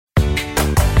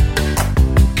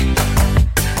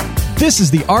This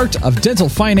is the Art of Dental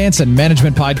Finance and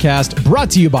Management podcast, brought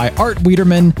to you by Art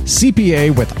Wiederman,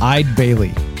 CPA with Eide Bailly.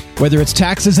 Whether it's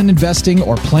taxes and investing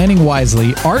or planning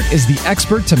wisely, Art is the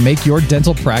expert to make your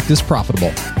dental practice profitable.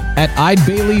 At Eide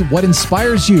Bailly, what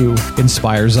inspires you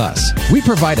inspires us. We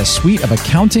provide a suite of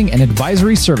accounting and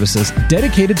advisory services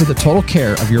dedicated to the total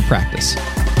care of your practice.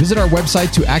 Visit our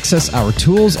website to access our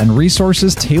tools and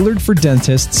resources tailored for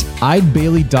dentists,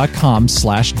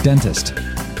 eidebailly.com/dentist.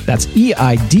 That's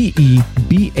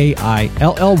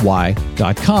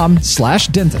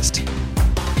EIDEBAILLY.com/dentist.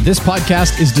 This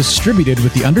podcast is distributed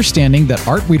with the understanding that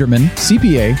Art Wiederman,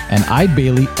 CPA, and Eide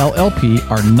Bailly, LLP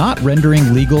are not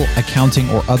rendering legal, accounting,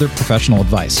 or other professional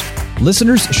advice.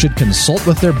 Listeners should consult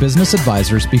with their business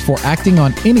advisors before acting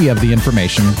on any of the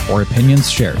information or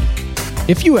opinions shared.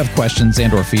 If you have questions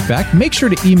and or feedback, make sure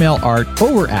to email Art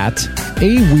over at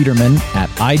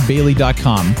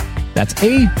awiederman@eidebailly.com. That's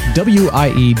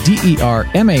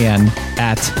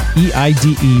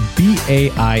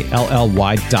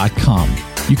AWIEDERMAN@EIDEBAILLY.com.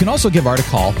 You can also give Art a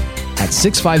call at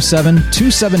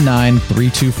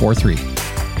 657-279-3243.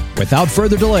 Without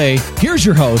further delay, here's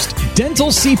your host, Dental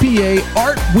CPA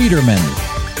Art Wiederman.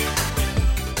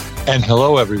 And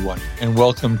hello, everyone, and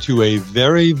welcome to a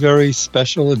very, very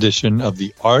special edition of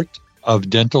the Art of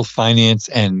Dental Finance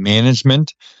and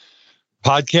Management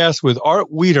podcast with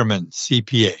Art Wiederman,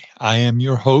 CPA. I am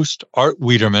your host, Art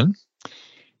Wiederman,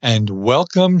 and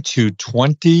welcome to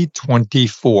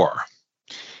 2024.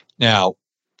 Now,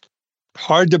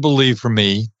 hard to believe for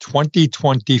me,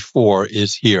 2024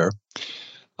 is here.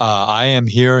 I am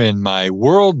here in my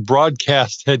world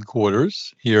broadcast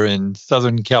headquarters here in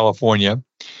Southern California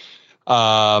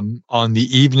on the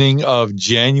evening of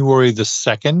January the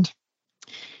 2nd.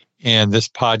 And this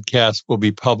podcast will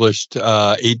be published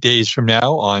 8 days from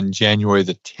now on January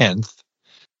the 10th.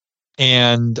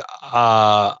 And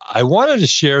I wanted to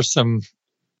share some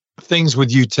things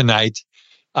with you tonight,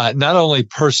 not only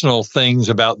personal things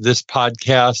about this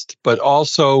podcast, but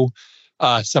also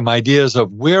some ideas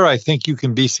of where I think you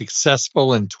can be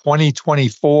successful in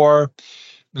 2024. I'm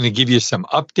going to give you some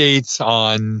updates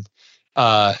on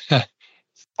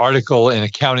article in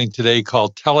Accounting Today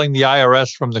called Telling the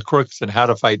IRS from the Crooks and How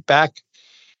to Fight Back.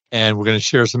 And we're going to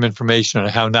share some information on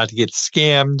how not to get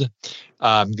scammed.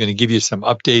 I'm going to give you some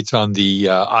updates on the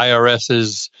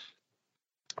IRS's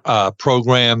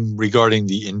program regarding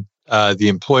the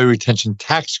Employee Retention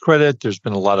Tax Credit. There's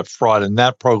been a lot of fraud in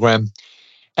that program.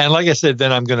 And like I said,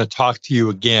 then I'm going to talk to you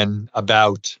again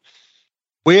about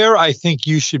where I think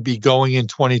you should be going in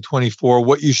 2024,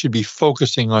 what you should be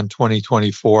focusing on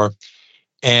 2024.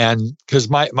 And because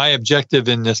my objective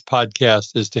in this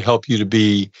podcast is to help you to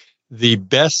be the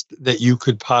best that you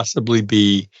could possibly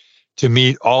be, to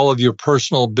meet all of your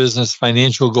personal, business,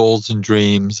 financial goals and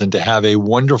dreams, and to have a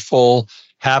wonderful,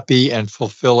 happy, and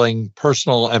fulfilling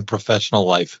personal and professional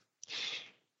life.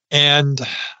 And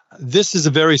this is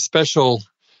a very special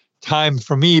time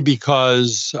for me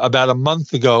because about a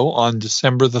month ago, on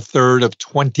December the 3rd of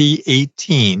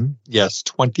 2018, yes,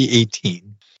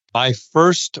 2018, my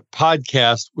first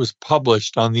podcast was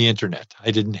published on the internet.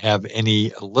 I didn't have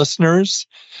any listeners.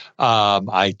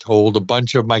 I told a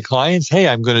bunch of my clients, hey,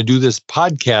 I'm going to do this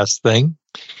podcast thing.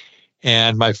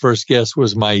 And my first guest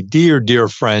was my dear, dear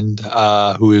friend,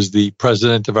 who is the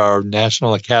president of our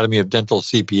National Academy of Dental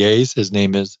CPAs. His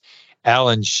name is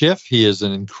Alan Schiff. He is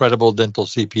an incredible dental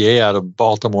CPA out of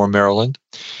Baltimore, Maryland.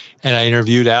 And I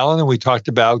interviewed Alan, and we talked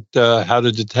about how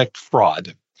to detect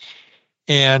fraud.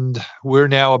 And we're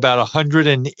now about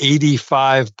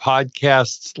 185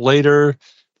 podcasts later.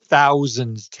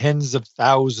 Thousands, tens of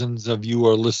thousands of you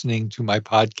are listening to my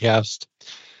podcast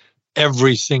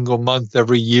every single month,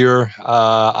 every year.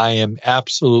 I am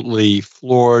absolutely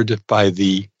floored by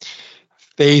the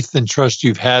faith and trust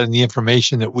you've had in the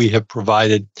information that we have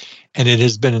provided. And it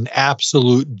has been an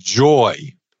absolute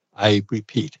joy, I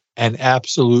repeat, an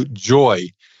absolute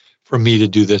joy for me to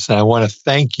do this. And I want to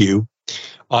thank you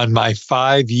on my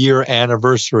 5-year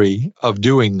anniversary of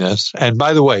doing this. And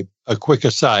by the way, a quick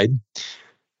aside,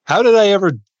 how did I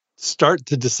ever start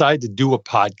to decide to do a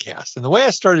podcast? And the way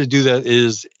I started to do that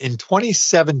is in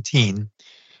 2017,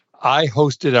 I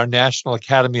hosted our National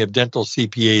Academy of Dental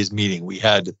CPAs meeting. We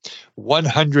had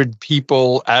 100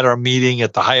 people at our meeting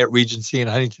at the Hyatt Regency in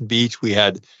Huntington Beach. We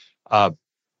had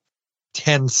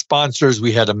 10 sponsors.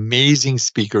 We had amazing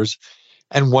speakers.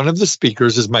 And one of the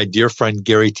speakers is my dear friend,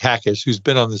 Gary Takis, who's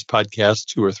been on this podcast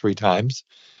 2 or 3 times.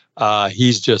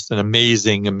 He's just an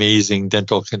amazing, amazing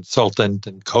dental consultant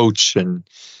and coach and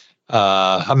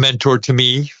a mentor to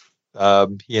me.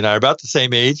 He and I are about the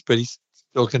same age, but I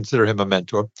still consider him a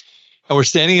mentor. And we're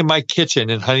standing in my kitchen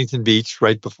in Huntington Beach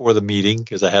right before the meeting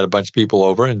because I had a bunch of people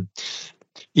over. And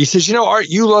he says, Art,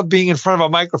 you love being in front of a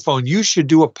microphone. You should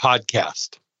do a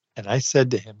podcast. And I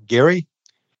said to him, Gary,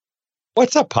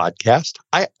 what's a podcast?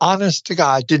 I, honest to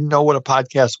God, didn't know what a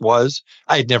podcast was.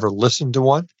 I had never listened to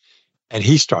one. And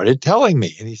he started telling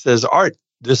me, and he says, Art,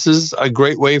 this is a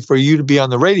great way for you to be on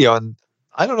the radio. And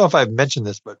I don't know if I've mentioned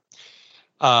this, but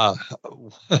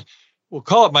we'll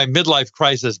call it my midlife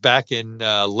crisis back in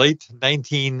late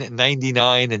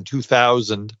 1999 and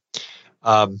 2000.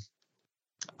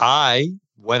 I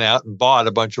went out and bought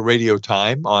a bunch of radio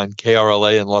time on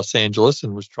KRLA in Los Angeles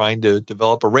and was trying to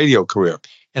develop a radio career.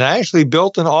 And I actually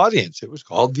built an audience. It was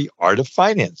called The Art of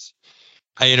Finance.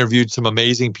 I interviewed some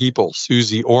amazing people,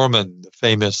 Susie Orman, the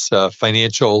famous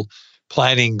financial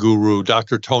planning guru,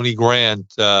 Dr. Tony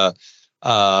Grant,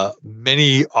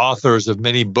 many authors of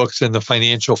many books in the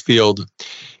financial field.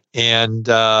 And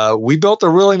we built a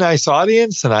really nice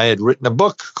audience, and I had written a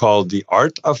book called The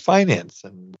Art of Finance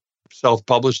and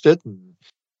self-published it. And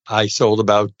I sold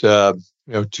about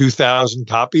 2,000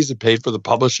 copies. It paid for the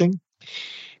publishing.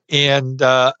 And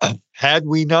had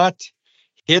we not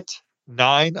hit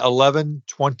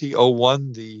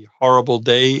 9/11/2001, the horrible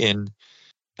day in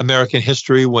American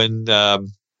history when we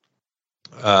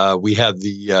had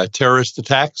the terrorist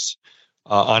attacks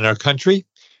on our country,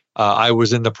 I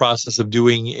was in the process of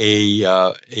doing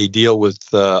a deal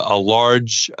with a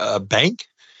large bank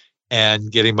and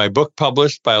getting my book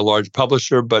published by a large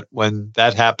publisher. But when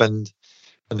that happened,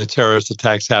 when the terrorist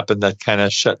attacks happened, that kind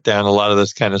of shut down a lot of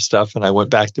this kind of stuff. And I went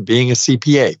back to being a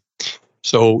CPA.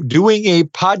 So doing a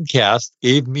podcast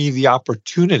gave me the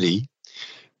opportunity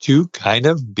to kind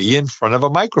of be in front of a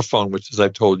microphone, which, as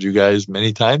I've told you guys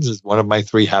many times, is one of my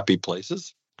 3 happy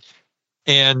places.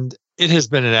 And it has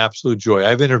been an absolute joy.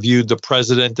 I've interviewed the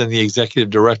president and the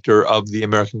executive director of the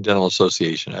American Dental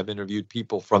Association. I've interviewed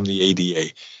people from the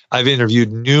ADA. I've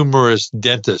interviewed numerous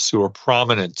dentists who are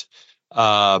prominent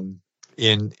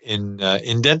in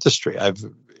dentistry. I've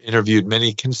interviewed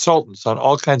many consultants on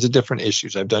all kinds of different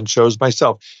issues. I've done shows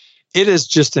myself. It is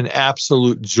just an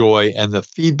absolute joy, and the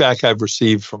feedback I've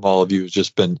received from all of you has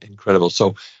just been incredible.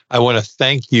 So I want to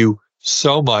thank you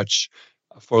so much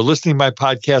for listening to my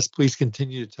podcast. Please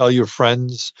continue to tell your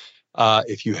friends.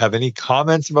 If you have any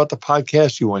comments about the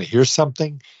podcast, you want to hear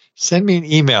something, send me an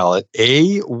email at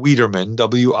awiederman,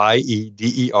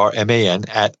 WIEDERMAN,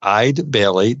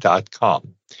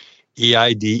 @eidbailey.com.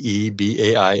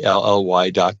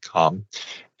 EIDEBAILLY.com.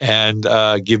 And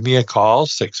give me a call,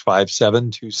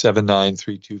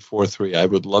 657-279-3243. I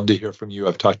would love to hear from you.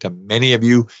 I've talked to many of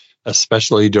you,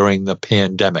 especially during the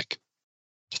pandemic.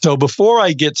 So before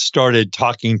I get started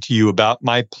talking to you about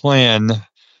my plan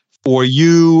for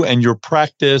you and your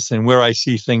practice and where I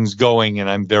see things going, and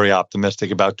I'm very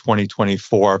optimistic about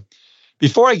 2024,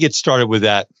 before I get started with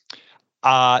that,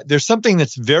 there's something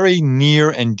that's very near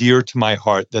and dear to my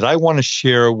heart that I want to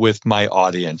share with my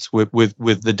audience, with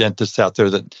the dentists out there,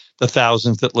 the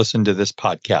thousands that listen to this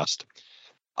podcast.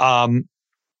 When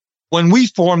we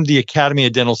formed the Academy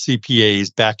of Dental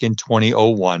CPAs back in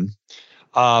 2001,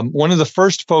 one of the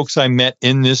first folks I met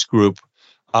in this group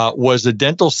was a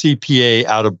dental CPA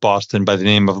out of Boston by the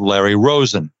name of Larry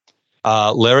Rosen.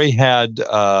 Larry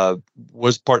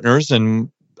was partners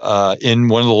in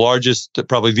one of the largest,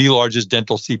 probably the largest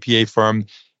dental CPA firm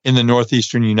in the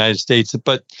Northeastern United States.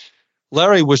 But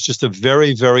Larry was just a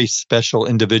very, very special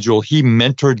individual. He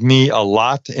mentored me a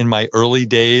lot in my early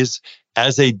days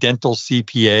as a dental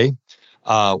CPA.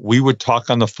 We would talk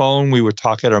on the phone, we would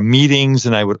talk at our meetings,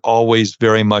 and I would always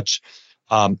very much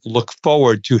look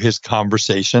forward to his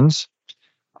conversations.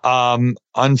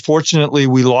 Unfortunately,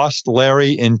 we lost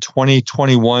Larry in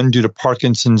 2021 due to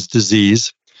Parkinson's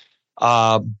disease.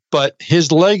 But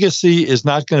his legacy is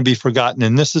not going to be forgotten,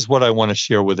 and this is what I want to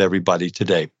share with everybody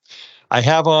today. I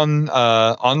have on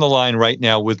the line right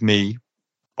now with me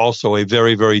also a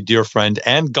very, very dear friend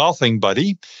and golfing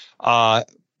buddy,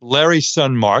 Larry's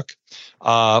son, Mark.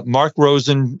 Mark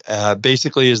Rosen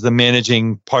basically is the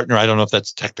managing partner. I don't know if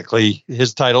that's technically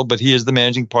his title, but he is the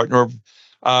managing partner of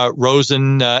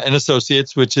Rosen and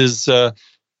Associates, which is a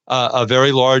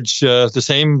very large, the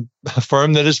same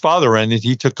firm that his father ran, that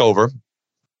he took over.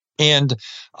 And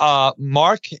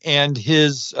Mark and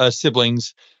his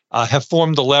siblings have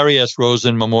formed the Larry S.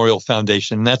 Rosen Memorial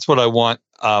Foundation. And that's what I want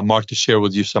Mark to share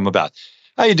with you some about.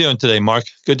 How you doing today, Mark?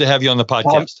 Good to have you on the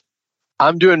podcast.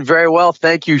 I'm doing very well.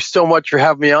 Thank you so much for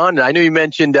having me on. I know you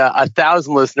mentioned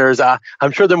 1,000 listeners.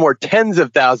 I'm sure there are more tens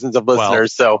of thousands of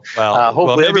listeners.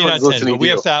 Hopefully maybe everyone's not tens, listening. but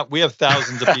we have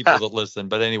thousands of people that listen.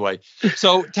 But anyway,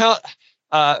 so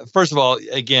First of all,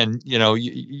 again,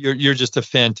 you're just a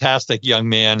fantastic young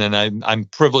man, and I'm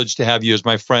privileged to have you as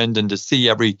my friend and to see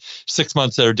every 6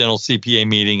 months at our dental CPA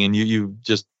meeting. And you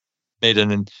just made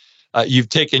you've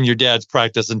taken your dad's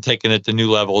practice and taken it to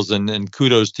new levels, and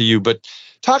kudos to you. But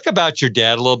talk about your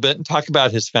dad a little bit and talk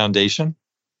about his foundation.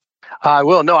 I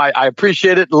will. No, I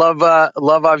appreciate it. Love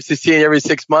obviously seeing every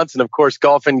 6 months, and of course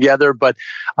golfing together. But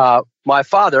my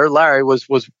father, Larry, was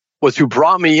who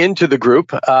brought me into the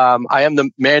group. I am the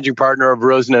managing partner of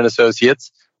Rosen and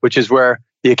Associates, which is where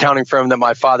the accounting firm that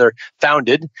my father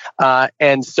founded.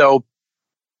 And so,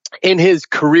 in his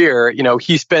career,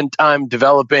 he spent time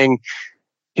developing,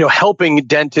 helping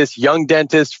dentists, young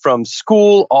dentists from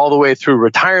school all the way through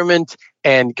retirement,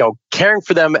 and caring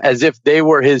for them as if they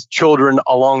were his children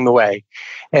along the way.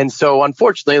 And so,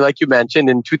 unfortunately, like you mentioned,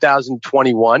 in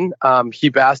 2021, he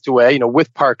passed away,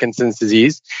 with Parkinson's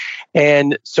disease.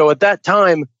 And so at that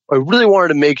time, I really wanted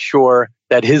to make sure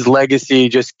that his legacy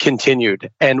just continued,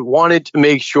 and wanted to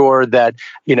make sure that,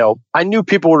 I knew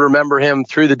people would remember him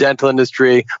through the dental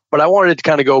industry, but I wanted to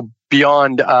kind of go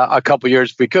beyond a couple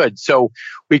years if we could. So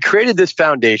we created this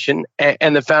foundation,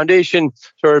 and the foundation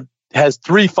sort of has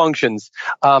three functions.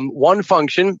 One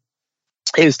function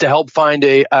is to help find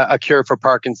a cure for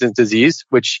Parkinson's disease,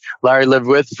 which Larry lived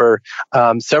with for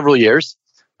several years.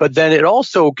 But then it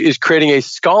also is creating a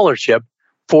scholarship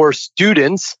for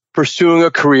students pursuing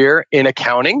a career in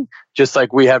accounting, just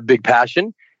like we have big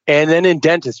passion, and then in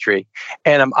dentistry.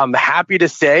 And I'm happy to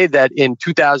say that in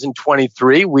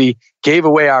 2023, we gave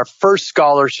away our first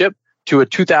scholarship to a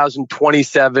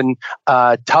 2027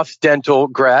 Tufts Dental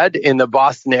grad in the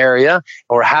Boston area.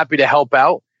 We're happy to help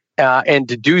out. And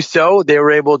to do so, they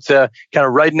were able to kind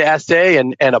of write an essay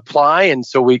and apply. And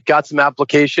so we got some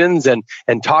applications and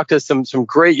talked to some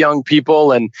great young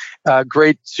people and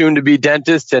great soon-to-be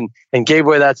dentists and gave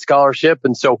away that scholarship.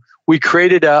 And so we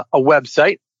created a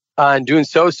website in doing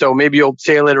so. So maybe you'll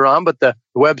say it later on, but the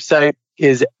website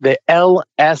is the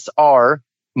LSR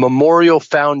Memorial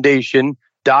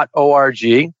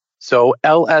Foundation.org. So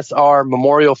LSR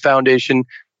Memorial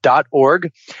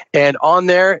Foundation.org. And on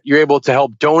there, you're able to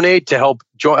help donate, to help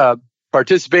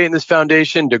participate in this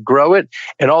foundation, to grow it.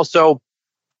 And also,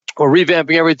 we're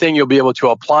revamping everything. You'll be able to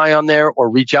apply on there or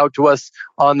reach out to us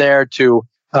on there to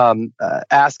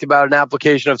ask about an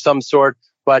application of some sort.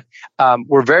 But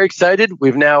we're very excited.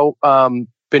 We've now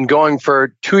been going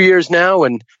for 2 years now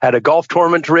and had a golf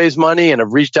tournament to raise money and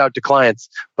have reached out to clients.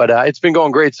 But it's been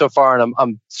going great so far, and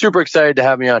I'm super excited to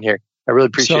have me on here. I really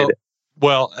appreciate it.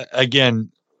 Well,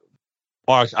 again,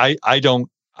 Mark, I don't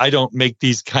make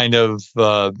these kind of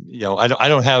I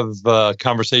don't have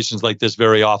conversations like this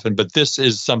very often, but this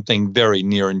is something very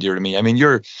near and dear to me. I mean,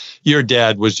 your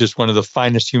dad was just one of the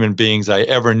finest human beings I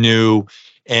ever knew.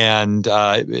 And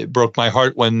it broke my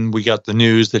heart when we got the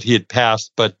news that he had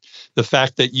passed. But the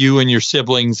fact that you and your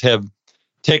siblings have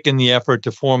taken the effort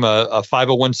to form a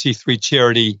 501c3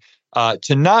 charity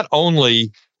to not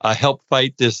only help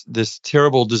fight this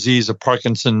terrible disease of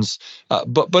Parkinson's,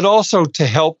 but also to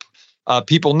help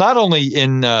people not only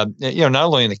in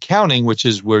accounting, which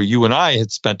is where you and I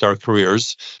had spent our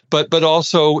careers, but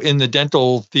also in the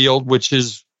dental field, which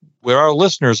is where our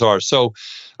listeners are. So,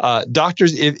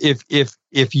 doctors,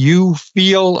 if you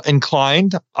feel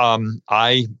inclined,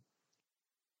 I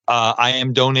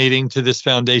am donating to this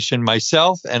foundation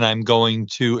myself, and I'm going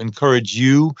to encourage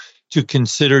you to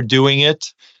consider doing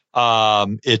it.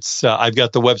 I've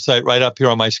got the website right up here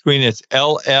on my screen. It's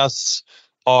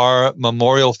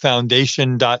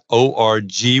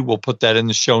lsrmemorialfoundation.org. We'll put that in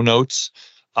the show notes.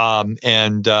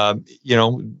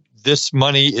 This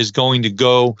money is going to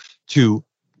go to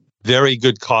very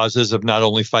good causes of not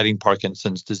only fighting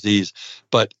Parkinson's disease,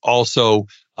 but also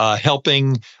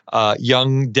helping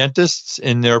young dentists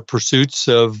in their pursuits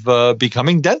of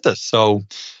becoming dentists. So,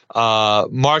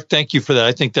 Mark, thank you for that.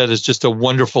 I think that is just a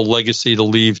wonderful legacy to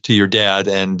leave to your dad.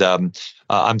 And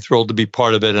I'm thrilled to be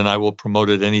part of it, and I will promote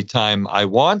it anytime I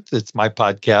want. It's my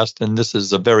podcast, and this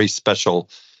is a very special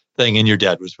thing, and your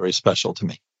dad was very special to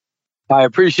me. I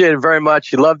appreciate it very much.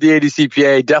 He loved the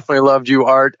ADCPA, definitely loved you,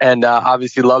 Art, and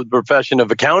obviously loved the profession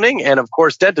of accounting and, of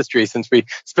course, dentistry, since we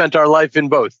spent our life in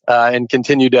both and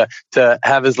continue to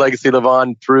have his legacy live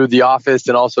on through the office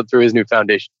and also through his new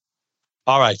foundation.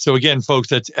 All right. So again, folks,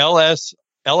 that's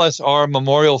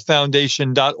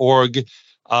lsrmemorialfoundation.org.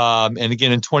 And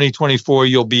again, in 2024,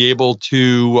 you'll be able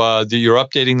to, you're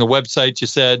updating the website, you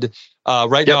said.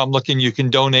 Right now, I'm looking, you can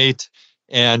donate.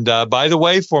 And by the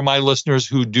way, for my listeners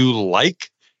who do like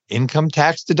income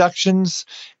tax deductions,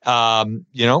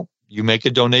 you make a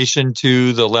donation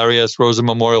to the Larry S. Rosen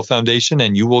Memorial Foundation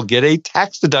and you will get a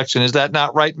tax deduction. Is that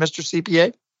not right, Mr.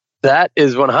 CPA? That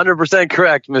is 100%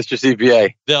 correct, Mr.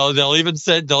 CPA. They'll even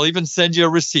send you a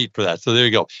receipt for that. So there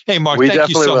you go. Hey, Mark, We thank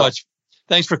you so will. much.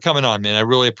 Thanks for coming on, man. I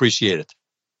really appreciate it.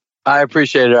 I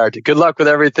appreciate it, Art. Good luck with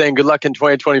everything. Good luck in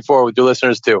 2024 with your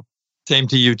listeners too. Same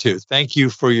to you too. Thank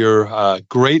you for your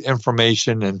great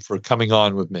information and for coming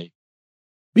on with me.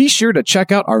 Be sure to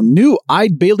check out our new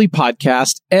Eide Bailly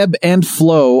podcast, Ebb and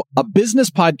Flow, a business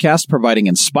podcast providing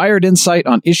inspired insight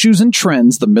on issues and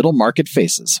trends the middle market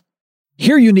faces.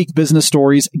 Hear unique business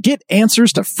stories, get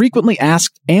answers to frequently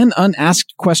asked and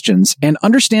unasked questions, and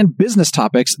understand business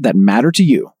topics that matter to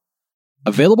you.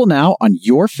 Available now on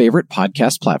your favorite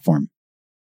podcast platform.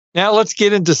 Now let's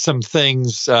get into some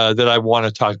things that I want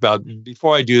to talk about.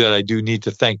 Before I do that, I do need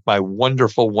to thank my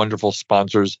wonderful, wonderful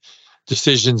sponsors,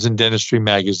 Decisions in Dentistry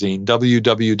Magazine,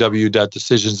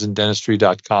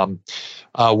 www.decisionsindentistry.com.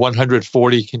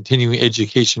 140 continuing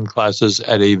education classes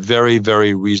at a very,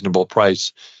 very reasonable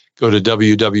price. Go to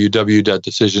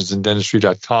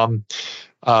www.decisionsindentistry.com.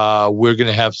 We're going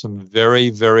to have some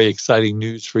very, very exciting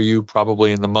news for you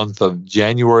probably in the month of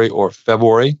January or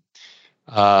February.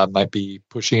 Might be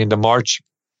pushing into March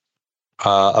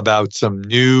about some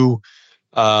new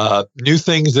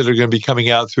things that are going to be coming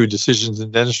out through Decisions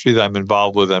in Dentistry that I'm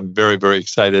involved with. I'm very, very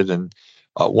excited. And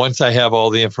once I have all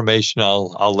the information,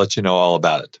 I'll let you know all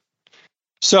about it.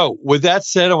 So with that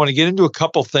said, I want to get into a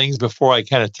couple things before I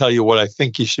kind of tell you what I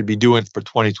think you should be doing for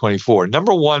 2024.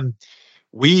 Number one,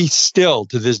 we still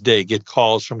to this day get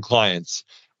calls from clients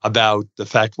about the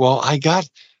fact, well, I got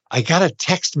a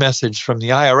text message from the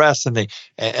IRS and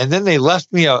then they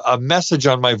left me a message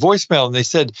on my voicemail and they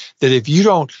said that if you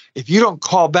don't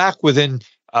call back within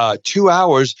 2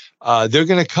 hours, they're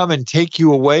going to come and take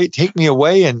me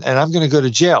away and I'm going to go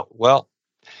to jail. Well,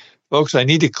 folks, I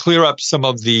need to clear up some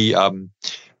of the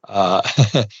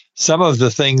some of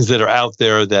the things that are out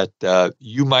there that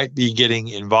you might be getting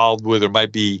involved with or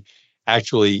might be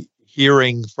actually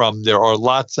hearing from. There are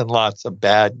lots and lots of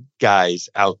bad guys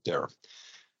out there.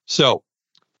 So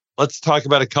let's talk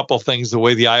about a couple of things, the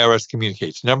way the IRS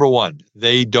communicates. Number one,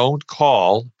 they don't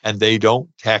call and they don't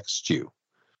text you.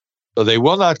 So they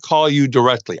will not call you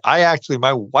directly.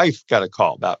 My wife got a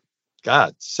call about,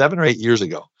 7 or 8 years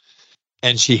ago.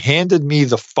 And she handed me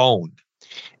the phone.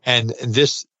 And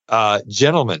this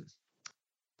gentleman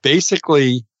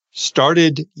basically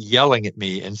started yelling at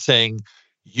me and saying,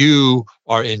 you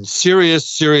are in serious,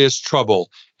 serious trouble.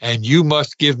 And you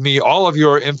must give me all of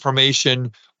your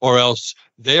information or else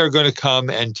they are going to come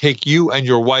and take you and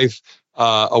your wife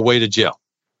away to jail.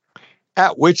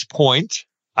 At which point,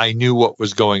 I knew what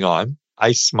was going on.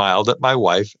 I smiled at my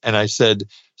wife and I said,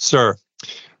 sir,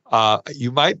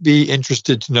 you might be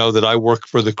interested to know that I work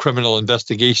for the Criminal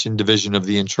Investigation Division of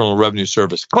the Internal Revenue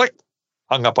Service. Click!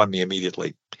 Hung up on me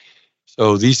immediately.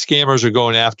 So these scammers are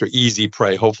going after easy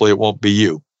prey. Hopefully it won't be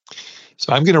you.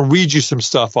 So I'm going to read you some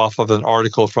stuff off of an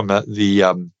article from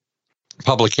the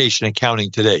publication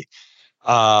Accounting Today.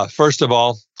 First of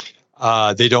all,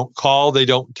 they don't call, they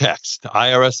don't text.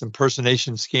 IRS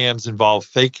impersonation scams involve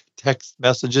fake text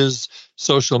messages,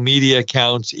 social media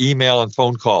accounts, email, and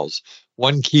phone calls.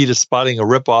 One key to spotting a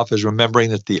ripoff is remembering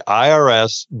that the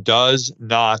IRS does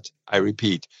not, I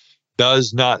repeat,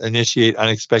 does not initiate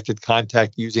unexpected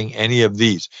contact using any of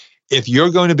these. If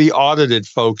you're going to be audited,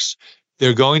 folks,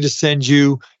 they're going to send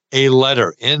you a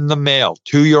letter in the mail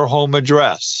to your home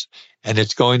address. And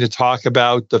it's going to talk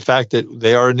about the fact that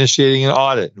they are initiating an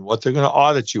audit and what they're going to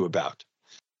audit you about.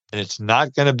 And it's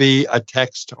not going to be a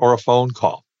text or a phone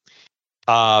call.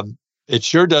 It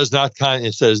sure does not.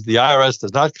 It says the IRS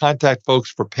does not contact folks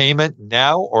for payment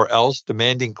now or else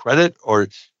demanding credit or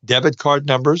debit card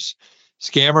numbers.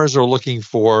 Scammers are looking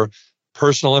for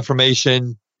personal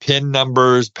information, PIN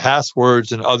numbers,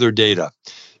 passwords, and other data.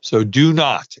 So do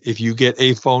not, if you get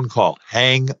a phone call,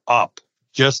 hang up.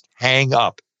 Just hang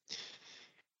up.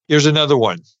 Here's another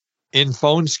one. In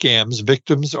phone scams,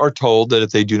 victims are told that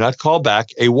if they do not call back,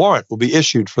 a warrant will be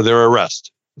issued for their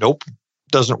arrest. Nope,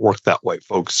 doesn't work that way,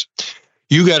 folks.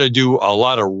 You got to do a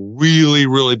lot of really,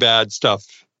 really bad stuff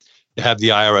to have the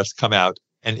IRS come out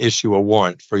and issue a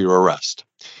warrant for your arrest.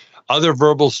 Other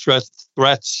verbal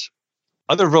threats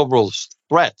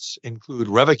include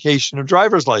revocation of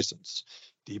driver's license,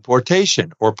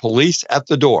 deportation, or police at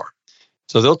the door.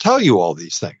 So they'll tell you all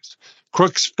these things.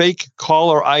 Crooks fake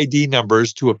caller ID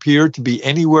numbers to appear to be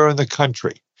anywhere in the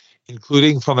country,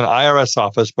 including from an IRS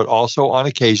office, but also on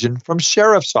occasion from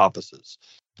sheriff's offices,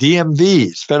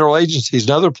 DMVs, federal agencies,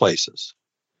 and other places.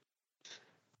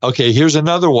 Okay, here's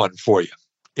another one for you.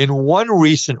 In one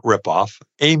recent ripoff,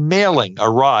 a mailing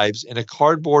arrives in a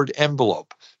cardboard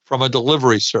envelope from a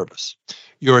delivery service.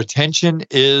 Your attention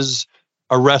is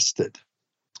arrested.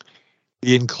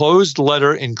 The enclosed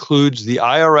letter includes the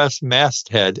IRS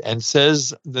masthead and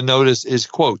says the notice is,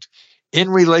 quote, in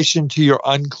relation to your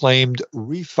unclaimed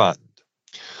refund.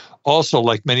 Also,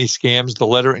 like many scams, the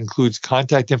letter includes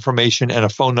contact information and a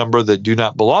phone number that do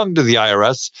not belong to the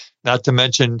IRS, not to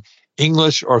mention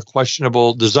English or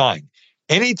questionable design.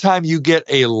 Anytime you get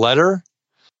a letter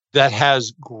that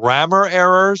has grammar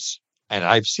errors, and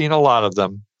I've seen a lot of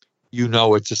them, you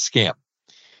know it's a scam.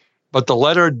 But the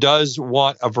letter does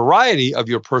want a variety of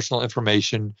your personal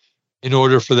information in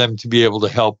order for them to be able to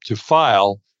help to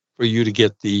file for you to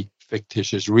get the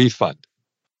fictitious refund.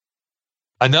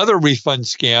 Another refund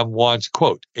scam wants,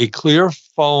 quote, a clear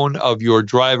phone of your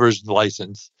driver's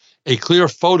license, a clear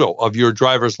photo of your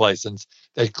driver's license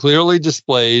that clearly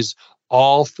displays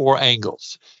all four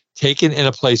angles, taken in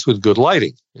a place with good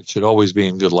lighting. It should always be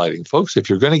in good lighting, folks. If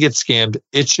you're going to get scammed,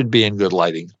 it should be in good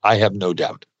lighting. I have no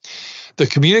doubt. The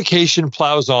communication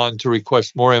plows on to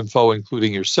request more info,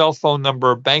 including your cell phone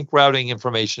number, bank routing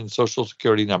information, social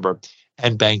security number,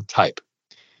 and bank type.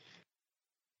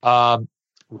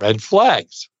 Red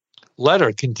flags.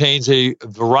 Letter contains a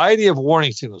variety of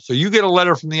warning signals. So you get a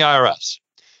letter from the IRS,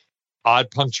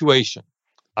 odd punctuation,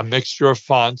 a mixture of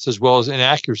fonts, as well as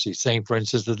inaccuracy, saying, for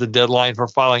instance, that the deadline for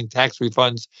filing tax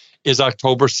refunds is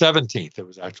October 17th. It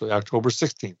was actually October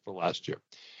 16th for last year.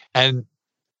 And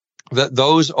that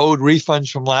those owed refunds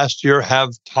from last year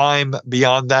have time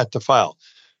beyond that to file.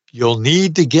 You'll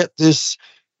need to get this.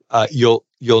 You'll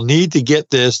need to get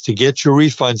this to get your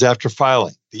refunds after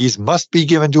filing. These must be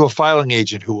given to a filing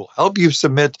agent who will help you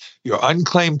submit your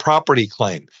unclaimed property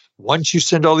claim. Once you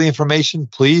send all the information,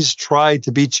 please try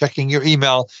to be checking your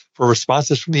email for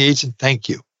responses from the agent. Thank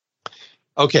you.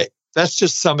 Okay, that's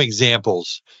just some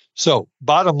examples. So,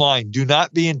 bottom line, do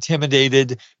not be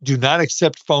intimidated. Do not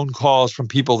accept phone calls from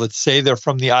people that say they're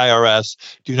from the IRS.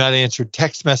 Do not answer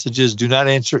text messages. Do not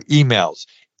answer emails.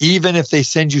 Even if they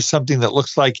send you something that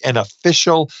looks like an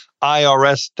official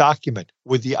IRS document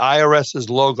with the IRS's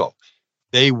logo,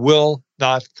 they will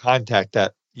not contact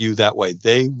you that way.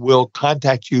 They will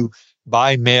contact you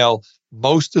by mail,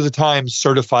 most of the time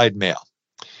certified mail.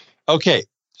 Okay,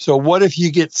 so what if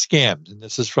you get scammed? And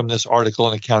this is from this article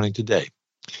in Accounting Today.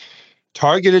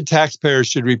 Targeted taxpayers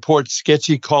should report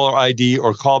sketchy caller ID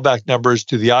or callback numbers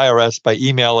to the IRS by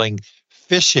emailing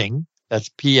phishing, that's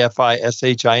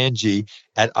PFISHING,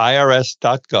 at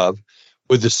irs.gov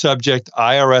with the subject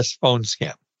IRS phone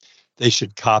scam. They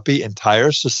should copy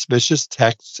entire suspicious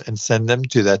texts and send them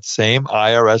to that same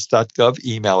irs.gov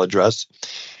email address.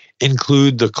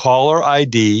 Include the caller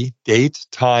ID, date,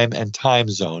 time, and time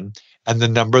zone, and the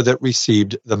number that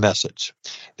received the message.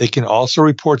 They can also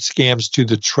report scams to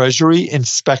the Treasury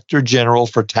Inspector General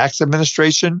for Tax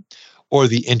Administration or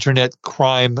the Internet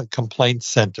Crime Complaint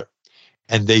Center.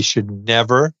 And they should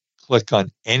never click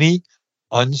on any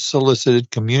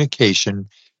unsolicited communication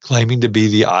claiming to be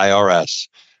the IRS.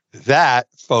 That,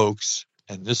 folks,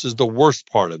 and this is the worst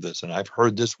part of this, and I've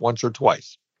heard this once or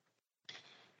twice,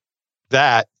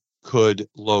 that could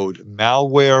load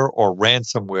malware or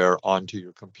ransomware onto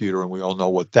your computer, and we all know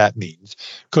what that means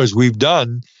because we've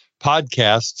done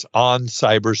podcasts on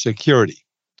cybersecurity.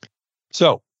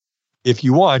 So if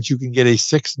you want, you can get a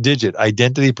 6-digit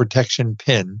identity protection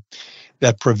PIN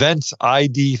that prevents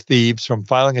ID thieves from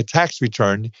filing a tax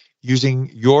return using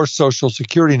your social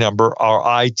security number or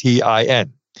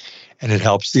ITIN. And it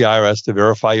helps the IRS to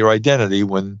verify your identity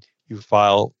when you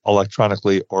file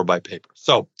electronically or by paper.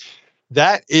 So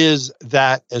that is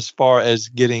that as far as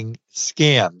getting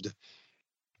scammed.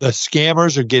 The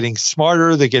scammers are getting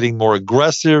smarter. They're getting more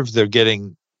aggressive. They're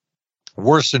getting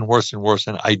worse and worse and worse.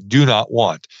 And I do not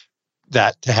want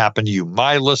that to happen to you.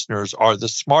 My listeners are the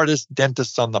smartest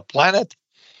dentists on the planet,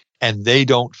 and they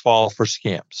don't fall for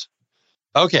scams.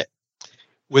 Okay.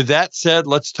 With that said,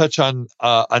 let's touch on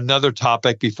another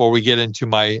topic before we get into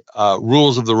my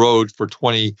rules of the road for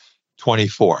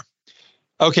 2024.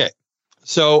 Okay.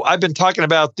 So I've been talking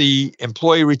about the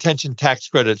employee retention tax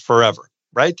credit forever,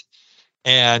 right?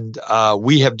 And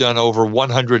we have done over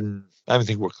 100, I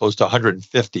think we're close to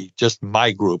 150, just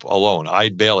my group alone.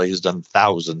 Eide Bailly has done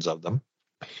thousands of them.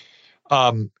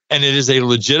 And it is a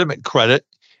legitimate credit.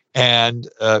 And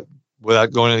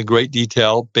without going into great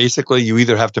detail, basically you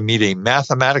either have to meet a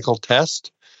mathematical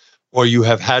test or you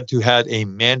have had to have a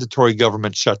mandatory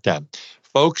government shutdown.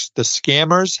 Folks, the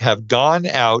scammers have gone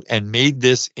out and made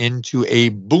this into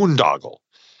a boondoggle.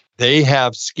 They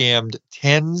have scammed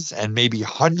tens and maybe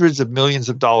hundreds of millions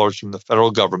of dollars from the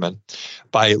federal government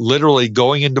by literally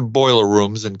going into boiler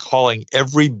rooms and calling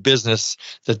every business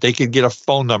that they could get a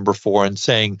phone number for and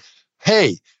saying,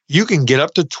 hey, you can get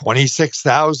up to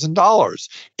 $26,000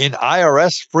 in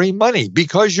IRS free money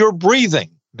because you're breathing.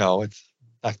 No, it's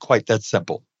not quite that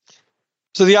simple.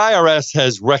 So the IRS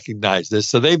has recognized this.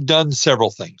 So they've done several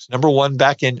things. Number one,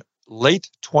 back in late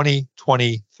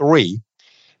 2023,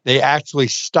 they actually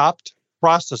stopped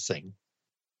processing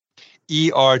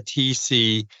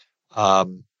ERTC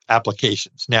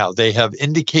applications. Now, they have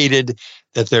indicated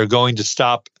that they're going to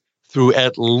stop through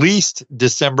at least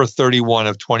December 31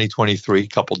 of 2023, a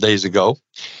couple days ago.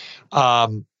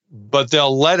 But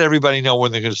they'll let everybody know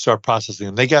when they're going to start processing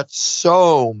them. They got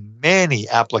so many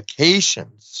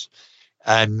applications,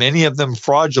 and many of them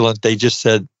fraudulent, they just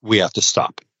said, we have to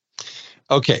stop.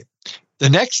 Okay. The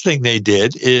next thing they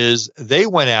did is they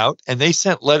went out and they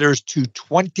sent letters to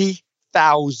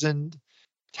 20,000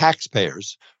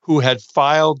 taxpayers who had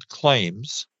filed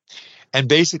claims and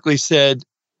basically said,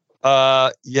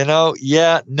 no,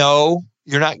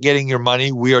 you're not getting your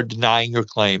money. We are denying your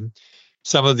claim.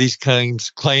 Some of these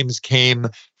claims came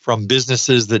from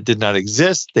businesses that did not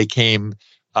exist. They came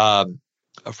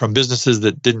from businesses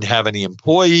that didn't have any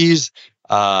employees.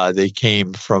 They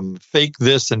came from fake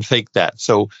this and fake that.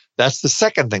 So that's the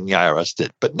second thing the IRS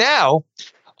did. But now,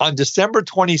 on December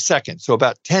 22nd, so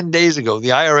about 10 days ago, the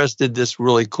IRS did this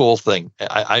really cool thing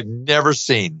I've never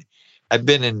seen. I've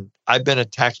been a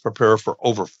tax preparer for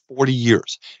over 40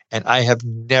 years, and I have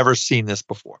never seen this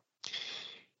before.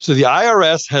 So the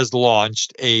IRS has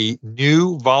launched a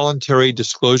new voluntary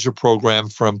disclosure program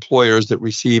for employers that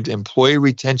received employee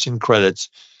retention credits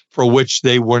for which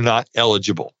they were not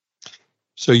eligible.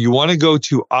 So you want to go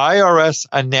to IRS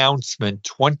announcement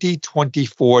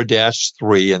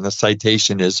 2024-3, and the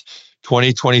citation is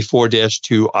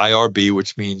 2024-2 IRB,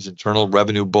 which means Internal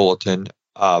Revenue Bulletin,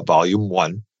 Volume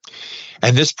 1.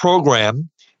 And this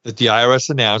program that the IRS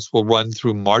announced will run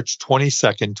through March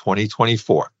 22nd,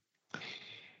 2024.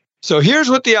 So here's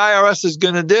what the IRS is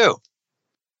going to do.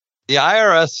 The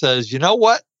IRS says, you know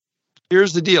what?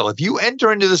 Here's the deal. If you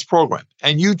enter into this program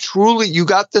and you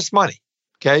got this money,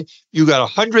 okay, you got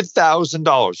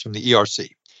 $100,000 from the ERC.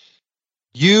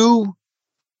 You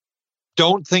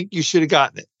don't think you should have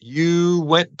gotten it. You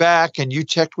went back and you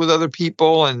checked with other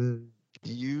people and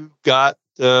you got,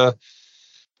 I'm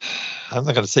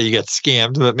not going to say you got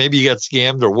scammed, but maybe you got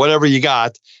scammed or whatever you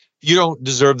got. You don't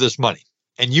deserve this money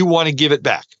and you want to give it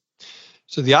back.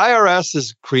 So the IRS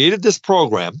has created this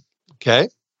program, okay,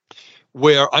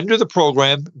 where under the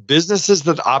program, businesses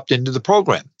that opt into the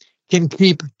program can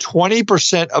keep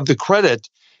 20% of the credit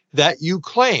that you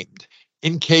claimed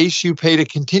in case you paid a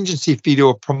contingency fee to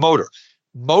a promoter.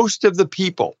 Most of the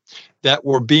people that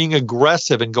were being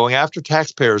aggressive and going after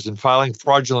taxpayers and filing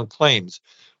fraudulent claims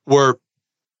were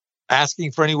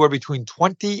asking for anywhere between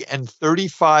 20 and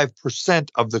 35%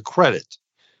 of the credit,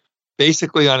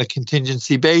 basically on a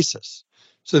contingency basis.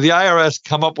 So the IRS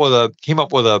came up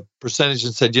with a percentage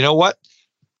and said, you know what?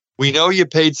 We know you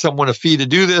paid someone a fee to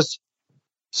do this,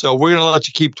 so we're going to let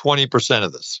you keep 20%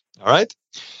 of this. All right.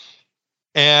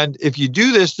 And if you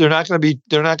do this, they're not going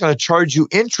to charge you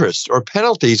interest or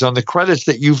penalties on the credits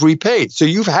that you've repaid. So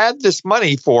you've had this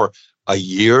money for a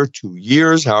year, 2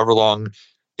 years, however long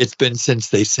it's been since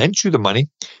they sent you the money,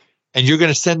 and you're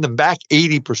going to send them back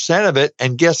 80% of it.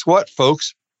 And guess what,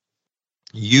 folks?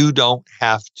 You don't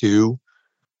have to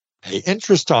pay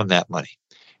interest on that money.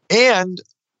 And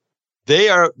they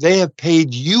have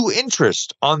paid you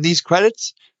interest on these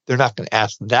credits. They're not going to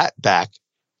ask that back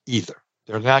either.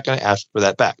 They're not going to ask for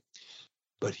that back.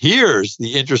 But here's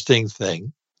the interesting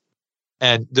thing,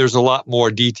 and there's a lot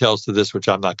more details to this, which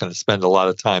I'm not going to spend a lot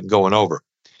of time going over.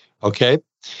 Okay?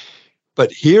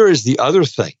 But here is the other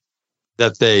thing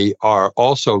that they are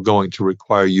also going to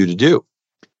require you to do.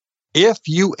 If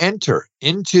you enter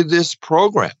into this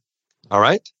program, all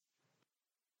right,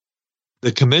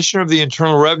 the Commissioner of the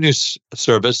Internal Revenue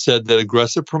Service said that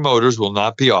aggressive promoters will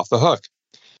not be off the hook.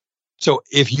 So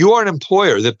if you are an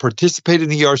employer that participated in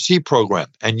the ERC program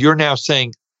and you're now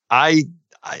saying,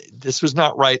 this was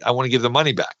not right, I want to give the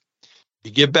money back,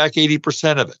 you give back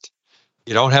 80% of it.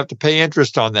 You don't have to pay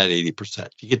interest on that 80%.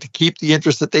 You get to keep the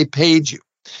interest that they paid you.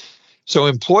 So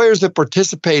employers that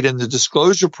participate in the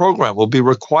disclosure program will be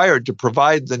required to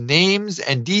provide the names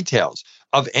and details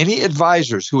of any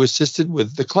advisors who assisted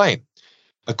with the claim.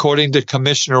 According to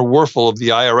Commissioner Werfel of the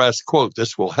IRS, quote,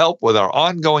 this will help with our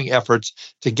ongoing efforts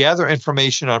to gather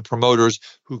information on promoters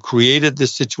who created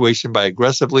this situation by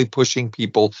aggressively pushing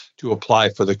people to apply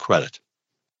for the credit.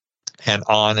 And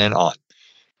on and on.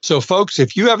 So folks,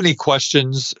 if you have any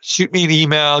questions, shoot me an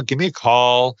email, give me a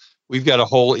call. We've got a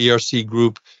whole ERC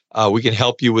group. We can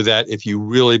help you with that if you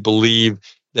really believe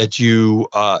that you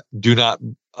do not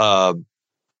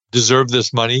deserve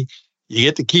this money. You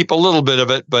get to keep a little bit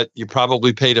of it, but you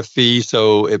probably paid a fee,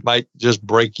 so it might just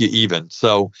break you even.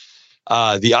 So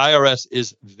the IRS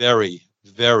is very,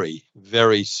 very,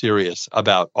 very serious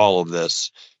about all of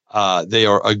this. They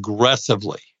are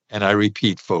aggressively, and I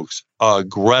repeat, folks,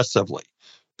 aggressively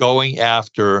going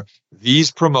after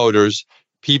these promoters.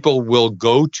 People will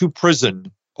go to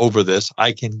prison over this.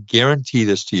 I can guarantee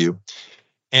this to you.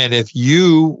 And if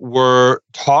you were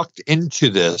talked into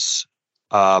this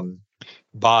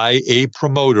by a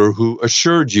promoter who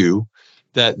assured you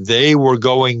that they were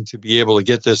going to be able to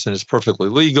get this and it's perfectly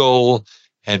legal,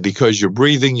 and because you're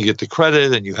breathing, you get the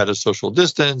credit, and you had a social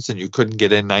distance, and you couldn't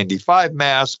get N95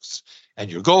 masks, and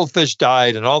your goldfish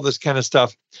died, and all this kind of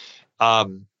stuff,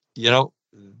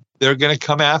 they're going to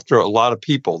come after a lot of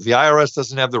people. The IRS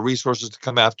doesn't have the resources to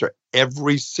come after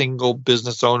every single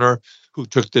business owner who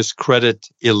took this credit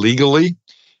illegally,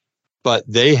 but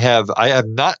I have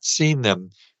not seen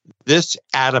them this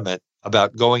adamant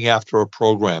about going after a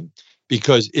program,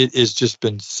 because it has just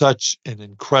been such an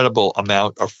incredible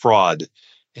amount of fraud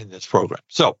in this program.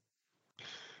 So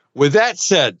with that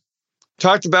said,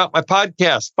 talked about my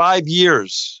podcast, 5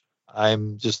 years.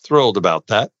 I'm just thrilled about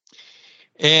that.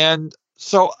 And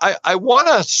so I want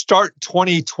to start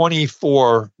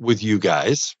 2024 with you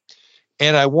guys.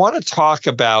 And I want to talk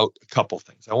about a couple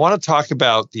things. I want to talk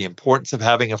about the importance of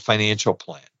having a financial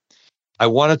plan. I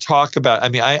want to talk about,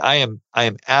 I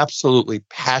am absolutely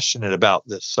passionate about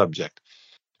this subject.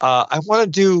 I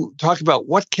want to talk about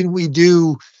what can we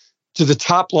do to the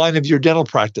top line of your dental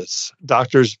practice.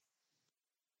 Doctors,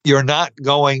 you're not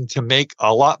going to make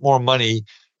a lot more money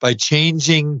by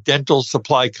changing dental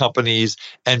supply companies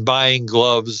and buying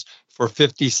gloves for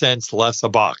 50 cents less a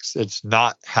box. It's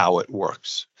not how it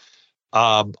works.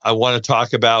 I want to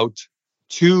talk about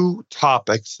two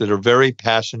topics that are very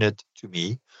passionate to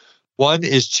me. One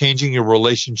is changing your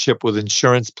relationship with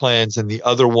insurance plans, and the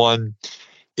other one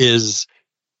is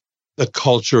the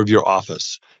culture of your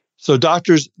office. So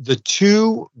doctors, the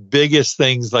two biggest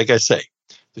things, like I say,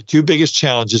 the two biggest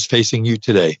challenges facing you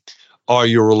today are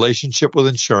your relationship with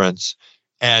insurance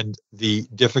and the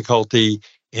difficulty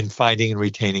in finding and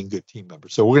retaining good team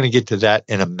members. So we're going to get to that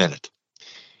in a minute.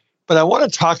 But I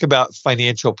want to talk about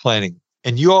financial planning.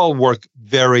 And you all work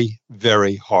very,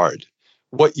 very hard.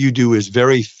 What you do is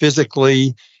very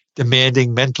physically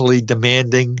demanding, mentally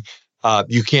demanding.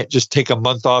 You can't just take a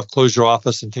month off, close your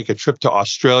office, and take a trip to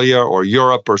Australia or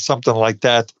Europe or something like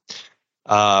that.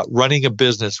 Running a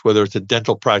business, whether it's a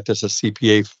dental practice, a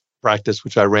CPA practice,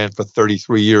 which I ran for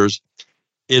 33 years,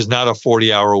 is not a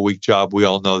 40-hour-a-week job. We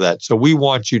all know that. So we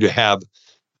want you to have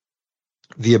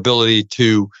the ability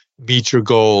to meet your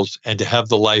goals and to have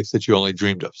the life that you only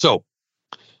dreamed of. So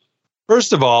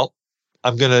first of all,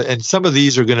 and some of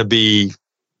these are going to be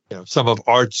some of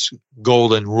Art's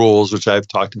golden rules, which I've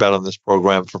talked about on this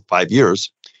program for 5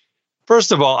 years.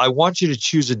 First of all, I want you to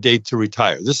choose a date to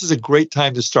retire. This is a great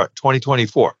time to start,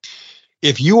 2024.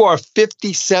 If you are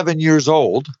 57 years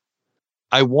old,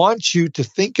 I want you to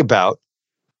think about,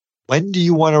 when do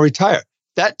you want to retire?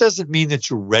 That doesn't mean that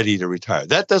you're ready to retire.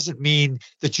 That doesn't mean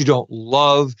that you don't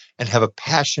love and have a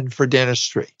passion for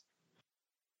dentistry.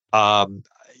 I'm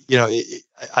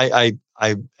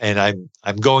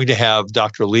going to have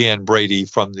Dr. Leanne Brady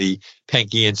from the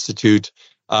Pankey Institute,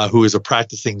 who is a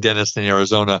practicing dentist in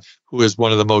Arizona, who is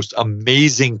one of the most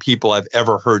amazing people I've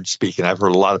ever heard speak. And I've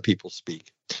heard a lot of people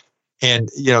speak. And,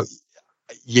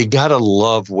 you got to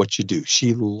love what you do.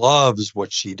 She loves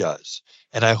what she does.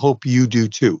 And I hope you do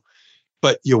too.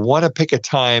 But you want to pick a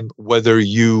time whether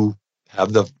you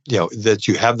have that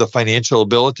you have the financial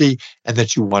ability and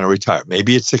that you want to retire.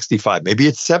 Maybe it's 65, maybe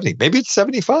it's 70, maybe it's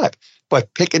 75,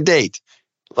 but pick a date.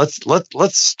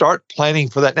 Let's start planning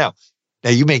for that now. Now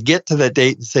you may get to that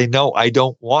date and say, no, I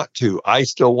don't want to. I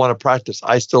still want to practice.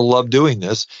 I still love doing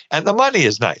this. And the money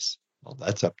is nice. Well,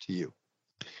 that's up to you.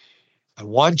 I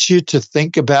want you to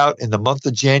think about, in the month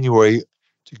of January,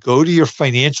 to go to your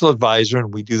financial advisor,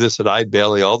 and we do this at Eide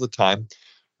Bailly all the time.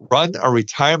 Run a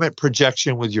retirement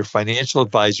projection with your financial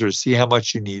advisor to see how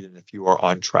much you need and if you are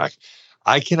on track.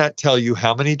 I cannot tell you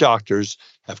how many doctors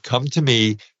have come to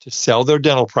me to sell their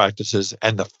dental practices,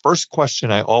 and the first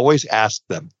question I always ask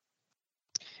them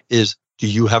is, do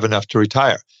you have enough to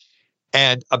retire?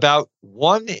 And about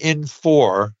 1 in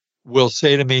 4 will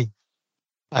say to me,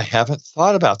 I haven't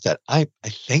thought about that. I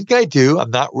think I do.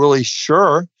 I'm not really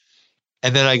sure.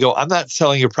 And then I go, I'm not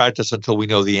selling your practice until we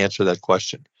know the answer to that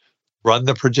question. Run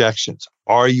the projections.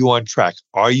 Are you on track?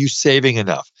 Are you saving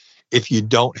enough? If you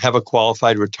don't have a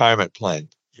qualified retirement plan,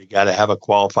 you got to have a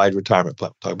qualified retirement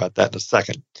plan. We'll talk about that in a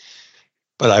second.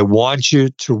 But I want you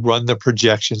to run the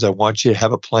projections. I want you to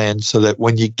have a plan so that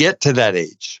when you get to that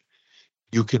age,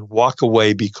 You can walk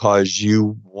away because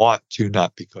you want to,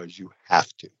 not because you have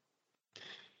to.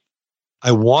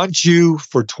 I want you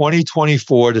for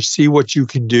 2024 to see what you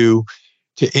can do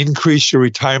to increase your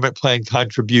retirement plan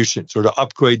contributions or to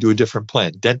upgrade to a different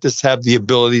plan. Dentists have the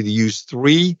ability to use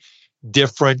 3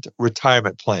 different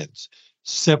retirement plans.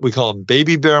 We call them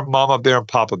Baby Bear, Mama Bear, and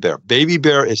Papa Bear. Baby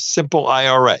Bear is simple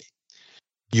IRA.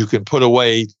 You can put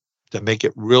away, to make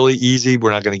it really easy,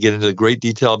 we're not going to get into the great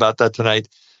detail about that tonight,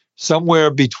 somewhere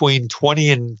between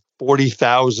 $20,000 and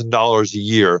 $40,000 a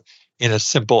year in a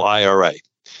simple IRA.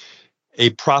 A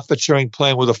profit-sharing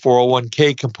plan with a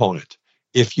 401k component.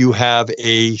 If you have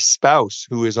a spouse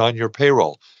who is on your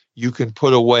payroll, you can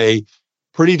put away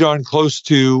pretty darn close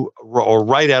to or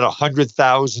right at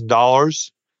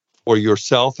 $100,000 for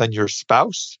yourself and your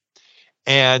spouse,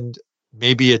 and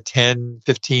maybe a $10,000,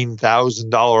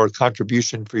 $15,000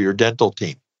 contribution for your dental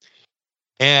team.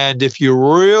 And if you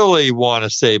really want to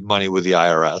save money with the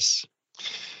IRS,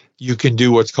 you can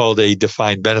do what's called a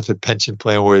defined benefit pension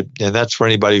plan, and that's for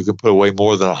anybody who can put away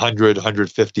more than $100,000,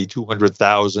 $150,000,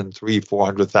 $200,000, $300,000,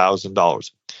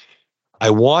 $400,000.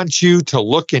 I want you to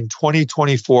look in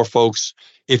 2024, folks.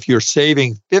 If you're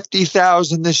saving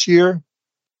 $50,000 this year,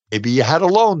 maybe you had a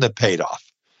loan that paid off.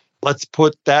 Let's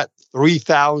put that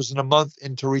 $3,000 a month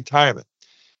into retirement.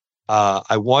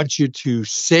 I want you to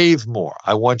save more.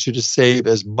 I want you to save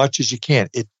as much as you can.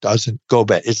 It doesn't go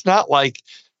bad. It's not like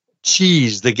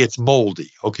cheese that gets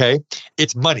moldy, okay?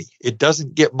 It's money. It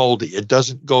doesn't get moldy. It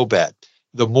doesn't go bad.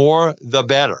 The more, the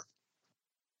better.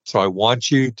 So I want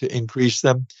you to increase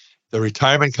them, the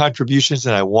retirement contributions,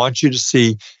 and I want you to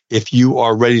see if you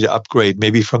are ready to upgrade,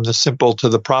 maybe from the simple to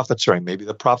the profit sharing, maybe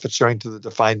the profit sharing to the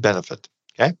defined benefit,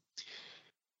 okay?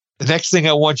 The next thing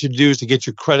I want you to do is to get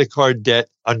your credit card debt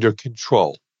under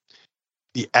control.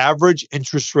 The average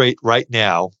interest rate right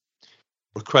now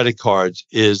for credit cards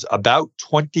is about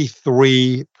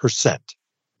 23%, a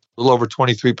little over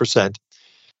 23%.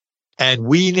 And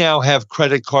we now have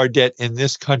credit card debt in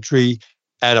this country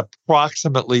at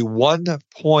approximately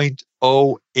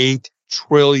 $1.08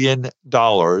 trillion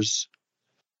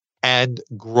and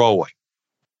growing.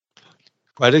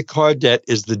 Credit card debt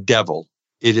is the devil.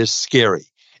 It is scary.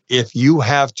 If you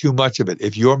have too much of it,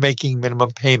 if you're making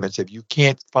minimum payments, if you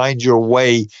can't find your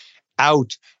way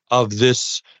out of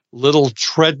this little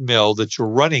treadmill that you're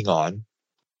running on,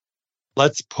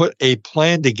 let's put a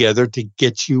plan together to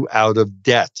get you out of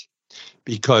debt,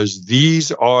 because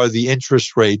these are the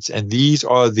interest rates and these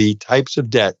are the types of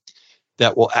debt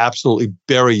that will absolutely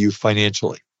bury you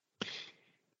financially.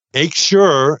 Make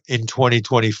sure in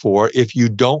 2024, if you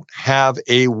don't have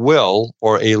a will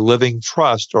or a living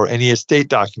trust or any estate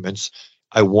documents,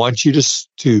 I want you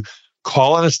to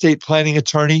call an estate planning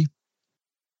attorney.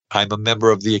 I'm a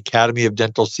member of the Academy of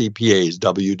Dental CPAs,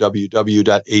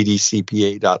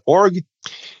 www.adcpa.org.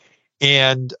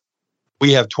 And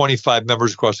we have 25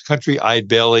 members across the country. Eide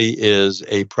Bailly is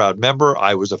a proud member.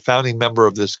 I was a founding member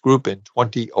of this group in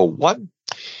 2001.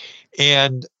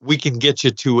 And we can get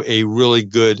you to a really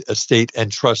good estate and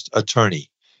trust attorney.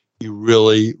 You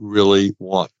really, really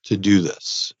want to do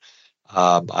this.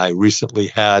 I recently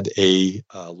had a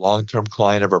long-term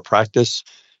client of our practice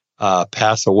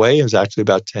pass away. It was actually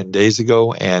about 10 days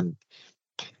ago. And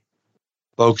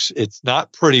folks, it's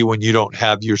not pretty when you don't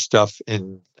have your stuff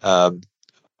in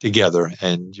together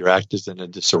and your act is in a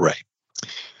disarray.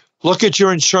 Look at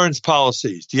your insurance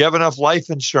policies. Do you have enough life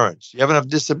insurance? Do you have enough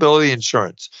disability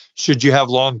insurance? Should you have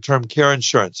long-term care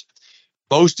insurance?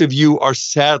 Most of you are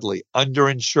sadly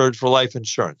underinsured for life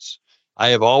insurance. I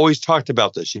have always talked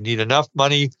about this. You need enough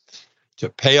money to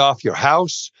pay off your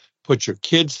house, put your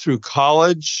kids through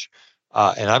college.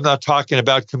 And I'm not talking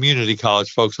about community college,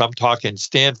 folks. I'm talking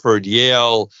Stanford,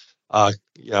 Yale,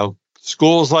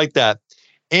 schools like that.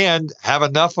 And have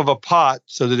enough of a pot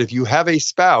so that if you have a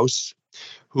spouse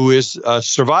who is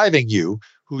surviving you,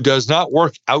 who does not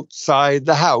work outside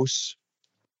the house,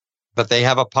 but they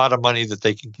have a pot of money that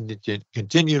they can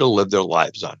continue to live their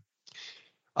lives on.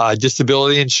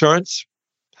 Disability insurance,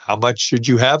 how much should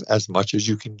you have? As much as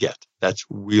you can get. That's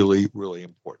really, really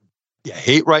important. You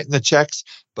hate writing the checks,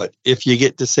 but if you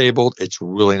get disabled, it's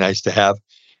really nice to have.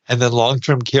 And then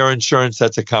long-term care insurance,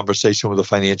 that's a conversation with a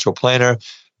financial planner.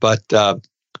 But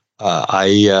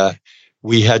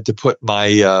we had to put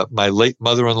my late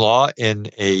mother-in-law in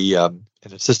an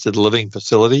assisted living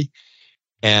facility,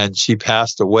 and she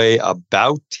passed away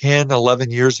about 10,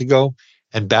 11 years ago.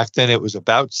 And back then it was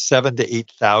about $7,000 to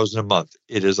 $8,000 a month.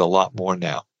 It is a lot more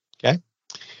now. Okay.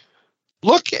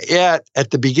 Look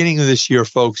at the beginning of this year,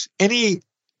 folks, any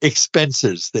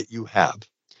expenses that you have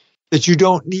that you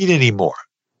don't need anymore.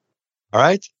 All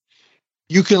right.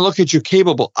 you can look at your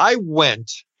cable bill. I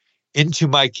went into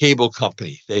my cable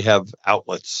company. They have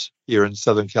outlets here in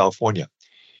Southern California.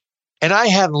 And I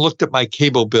hadn't looked at my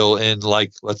cable bill in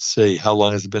let's say, how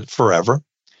long has it been? Forever.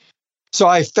 So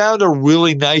I found a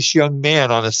really nice young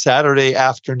man on a Saturday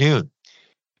afternoon.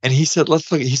 And he said,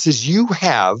 let's look. He says, you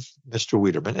have, Mr.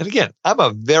 Wiederman. And again, I'm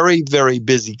a very, very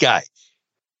busy guy.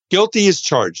 Guilty is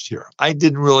charged here. I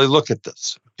didn't really look at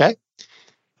this. Okay.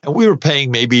 And we were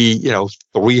paying maybe,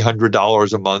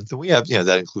 $300 a month. And we have,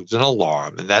 that includes an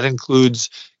alarm, and that includes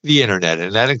the internet,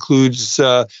 and that includes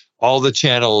all the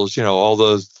channels, all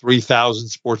those 3,000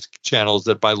 sports channels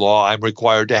that by law I'm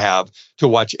required to have to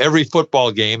watch every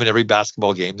football game and every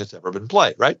basketball game that's ever been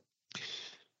played, right?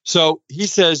 So he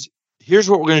says, here's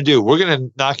what we're going to do. We're going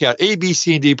to knock out A, B,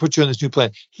 C, and D, put you on this new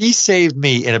plan. He saved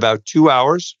me in about 2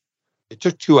 hours. It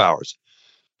took 2 hours,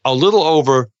 a little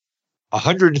over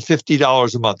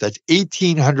 $150 a month. That's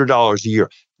 $1,800 a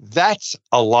year. That's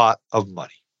a lot of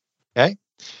money. Okay.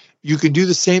 You can do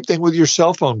the same thing with your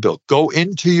cell phone bill. Go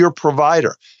into your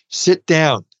provider, sit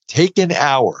down, take an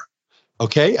hour.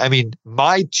 Okay. I mean,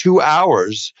 my 2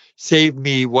 hours saved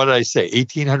me, what did I say?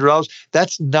 $1,800.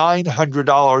 That's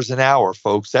 $900 an hour,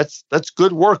 folks. That's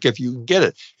good work if you can get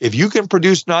it. If you can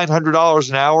produce $900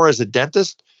 an hour as a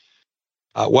dentist,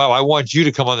 wow, I want you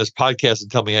to come on this podcast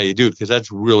and tell me how you do it, because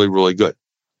that's really, really good.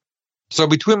 So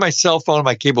between my cell phone and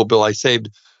my cable bill, I saved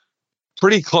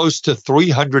pretty close to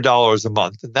 $300 a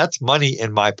month, and that's money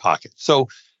in my pocket. So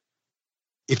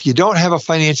if you don't have a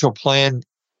financial plan,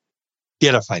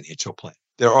 get a financial plan.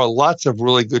 There are lots of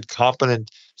really good,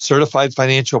 competent, certified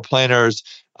financial planners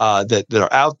that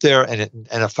are out there, and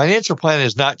a financial plan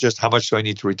is not just how much do I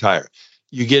need to retire.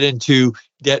 You get into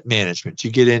debt management,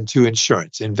 you get into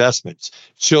insurance, investments,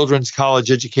 children's college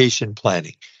education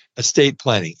planning, estate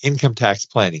planning, income tax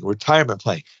planning, retirement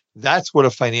planning. That's what a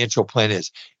financial plan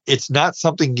is. It's not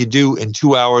something you do in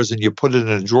 2 hours and you put it in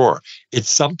a drawer. It's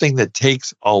something that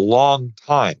takes a long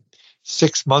time,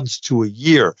 6 months to a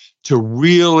year, to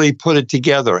really put it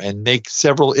together and make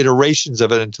several iterations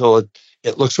of it until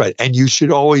it looks right. And you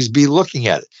should always be looking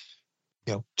at it.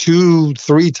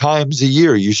 2-3 times a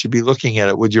year, you should be looking at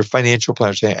it with your financial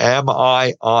planner saying, am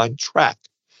I on track?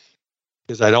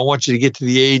 Because I don't want you to get to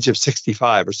the age of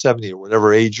 65 or 70 or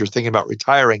whatever age you're thinking about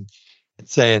retiring and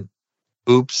saying,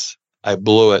 oops, I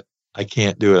blew it. I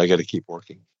can't do it. I got to keep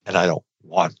working, and I don't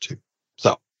want to.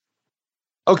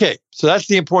 So that's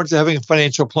the importance of having a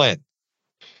financial plan.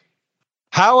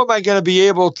 How am I going to be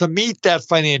able to meet that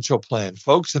financial plan,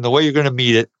 folks? And the way you're going to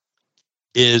meet it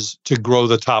is to grow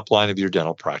the top line of your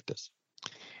dental practice.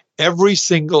 Every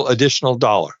single additional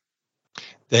dollar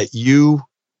that you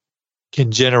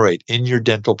can generate in your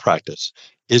dental practice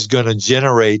is going to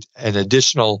generate an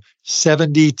additional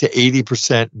 70 to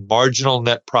 80% marginal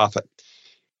net profit.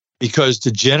 Because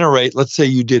to generate, let's say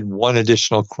you did one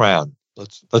additional crown.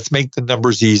 Let's make the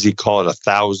numbers easy, call it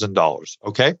 $1,000,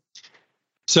 okay?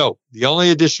 So the only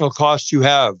additional cost you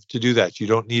have to do that, you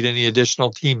don't need any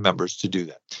additional team members to do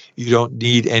that. You don't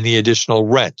need any additional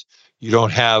rent. You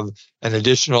don't have an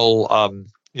additional,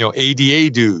 ADA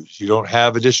dues. You don't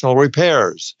have additional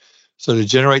repairs. So to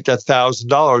generate that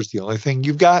 $1,000, the only thing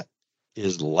you've got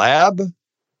is lab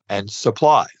and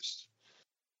supplies.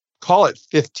 Call it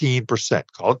 15%,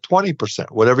 call it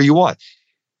 20%, whatever you want.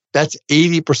 That's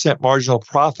 80% marginal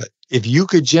profit. If you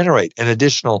could generate an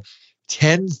additional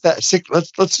 10, let's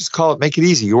just call it, make it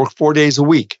easy. You work 4 days a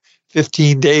week,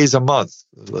 15 days a month,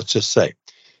 let's just say.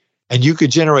 And you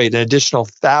could generate an additional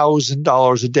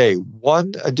 $1,000 a day,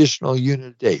 one additional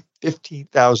unit a day,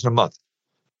 $15,000 a month.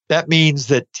 That means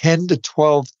that $10,000 to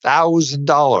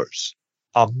 $12,000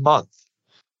 a month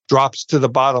drops to the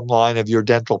bottom line of your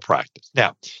dental practice.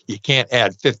 Now, you can't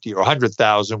add 50 or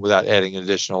 100,000 without adding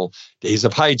additional days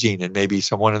of hygiene and maybe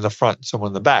someone in the front and someone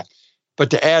in the back. But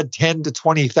to add $10,000 to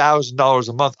 $20,000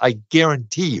 a month, I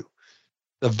guarantee you,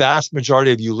 the vast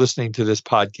majority of you listening to this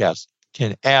podcast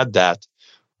can add that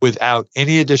without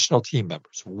any additional team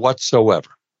members whatsoever.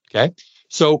 Okay.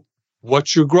 So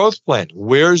what's your growth plan?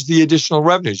 Where's the additional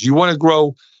revenues? You want to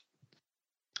grow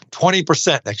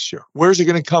 20% next year. Where's it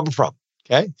going to come from?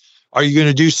 Okay. Are you going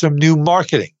to do some new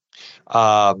marketing?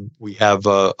 We have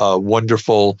a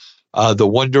wonderful, the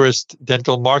Wondrous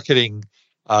Dental Marketing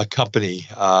company.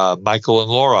 Michael and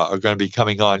Laura are going to be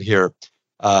coming on here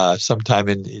sometime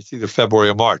in, it's either February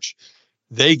or March.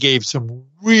 They gave some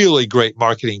really great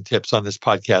marketing tips on this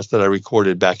podcast that I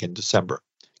recorded back in December.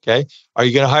 Okay. Are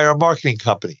you going to hire a marketing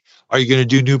company? Are you going to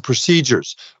do new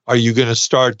procedures? Are you going to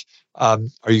start, are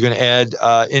you going to add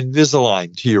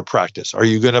Invisalign to your practice? Are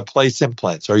you going to place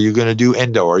implants? Are you going to do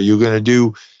endo? Are you going to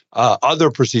do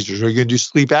other procedures? Are you going to do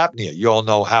sleep apnea? You all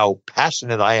know how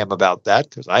passionate I am about that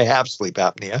because I have sleep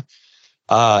apnea.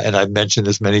 And I've mentioned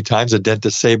this many times. A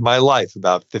dentist saved my life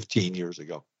about 15 years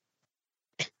ago.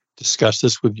 Discuss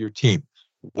this with your team.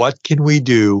 What can we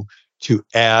do to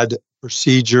add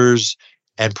procedures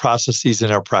and processes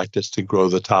in our practice to grow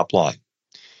the top line?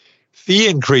 Fee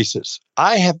increases.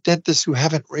 I have dentists who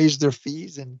haven't raised their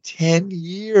fees in 10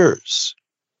 years.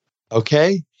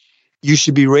 Okay? You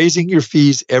should be raising your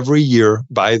fees every year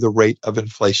by the rate of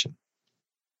inflation.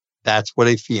 That's what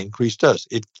a fee increase does.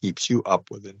 It keeps you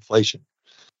up with inflation.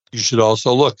 You should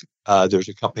also look. There's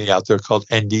a company out there called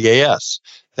NDAS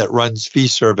that runs fee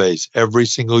surveys every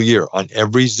single year on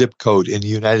every zip code in the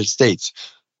United States.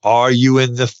 Are you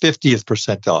in the 50th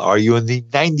percentile? Are you in the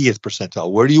 90th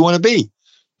percentile? Where do you want to be?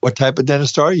 What type of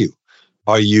dentist are you?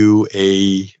 Are you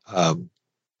a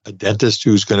dentist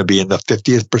who's going to be in the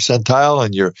 50th percentile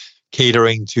and you're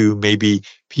catering to maybe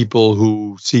people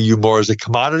who see you more as a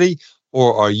commodity?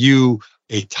 Or are you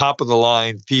a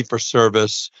top-of-the-line,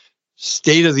 fee-for-service,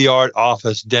 state-of-the-art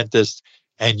office dentist,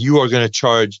 and you are going to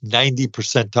charge 90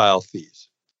 percentile fees?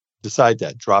 Decide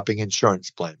that. Dropping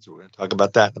insurance plans. We're going to talk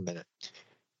about that in a minute.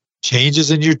 Changes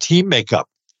in your team makeup.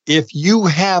 If you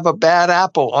have a bad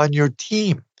apple on your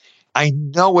team, I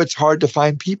know it's hard to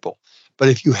find people, but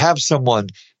if you have someone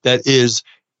that is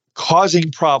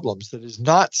causing problems, that is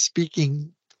not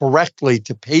speaking correctly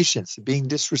to patients, being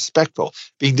disrespectful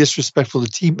to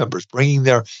team members, bringing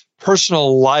their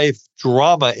personal life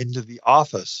drama into the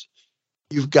office,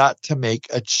 you've got to make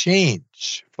a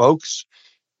change, folks.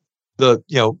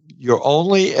 You're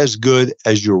only as good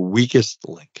as your weakest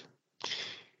link.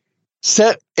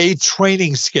 Set a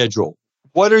training schedule.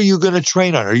 What are you going to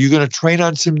train on? Are you going to train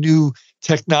on some new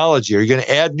technology? Are you going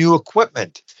to add new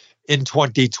equipment in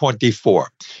 2024?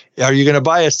 Are you going to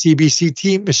buy a CBC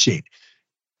team machine?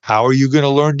 How are you going to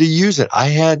learn to use it? I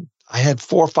had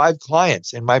 4 or 5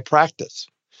 clients in my practice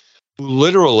who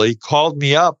literally called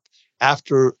me up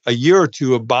after a year or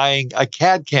two of buying a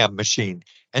CAD/CAM machine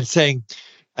and saying,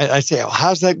 and I say,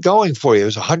 how's that going for you? It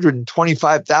was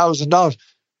 $125,000.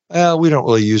 Well, we don't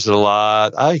really use it a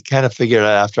lot. I kind of figured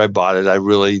out after I bought it, I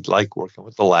really like working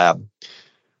with the lab.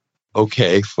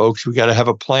 Okay, folks, we got to have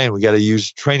a plan. We got to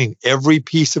use training. Every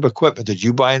piece of equipment that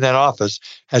you buy in that office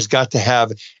has got to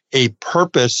have a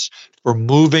purpose for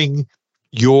moving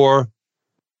your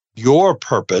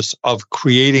purpose of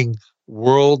creating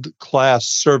world-class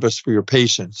service for your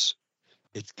patients.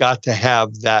 It's got to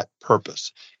have that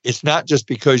purpose. It's not just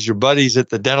because your buddies at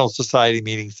the dental society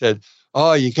meeting said,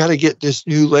 oh, you got to get this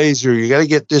new laser, you got to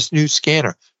get this new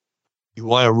scanner. You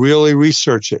want to really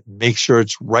research it and make sure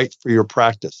it's right for your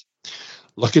practice.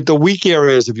 Look at the weak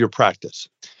areas of your practice.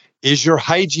 Is your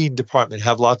hygiene department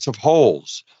have lots of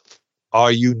holes?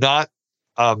 Are you not,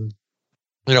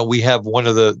 we have one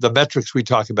of the metrics we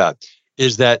talk about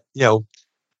is that,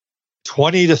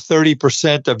 20 to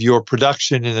 30% of your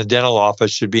production in a dental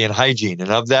office should be in hygiene.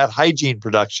 And of that hygiene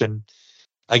production,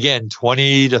 again,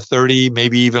 20 to 30,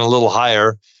 maybe even a little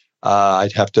higher.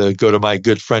 I'd have to go to my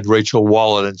good friend Rachel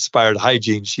Wall at Inspired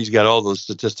Hygiene. She's got all those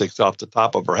statistics off the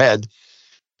top of her head.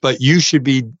 But you should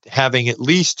be having at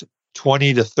least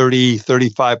 20 to 30,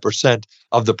 35%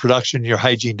 of the production in your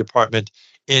hygiene department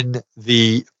in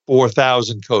the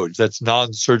 4,000 codes. That's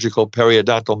non-surgical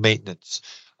periodontal maintenance,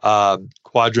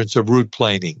 quadrants of root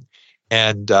planing,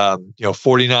 and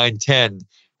 4910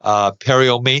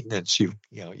 perio maintenance. You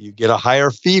get a higher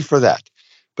fee for that,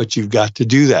 but you've got to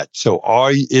do that. So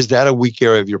is that a weak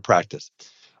area of your practice?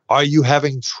 Are you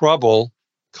having trouble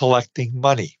collecting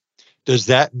money? Does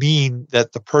that mean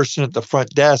that the person at the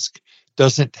front desk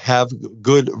doesn't have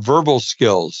good verbal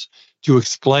skills to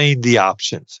explain the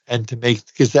options and to make,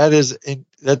 because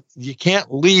that you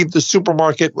can't leave the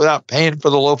supermarket without paying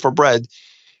for the loaf of bread.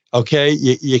 Okay,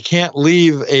 you can't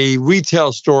leave a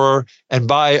retail store and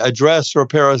buy a dress or a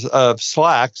pair of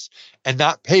slacks and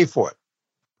not pay for it.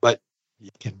 But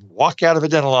you can walk out of a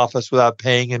dental office without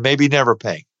paying and maybe never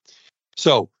paying.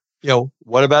 So,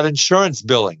 what about insurance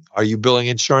billing? Are you billing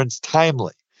insurance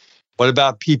timely? What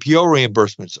about PPO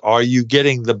reimbursements? Are you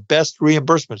getting the best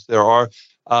reimbursements? There are,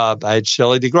 I had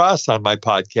Shelley DeGrasse on my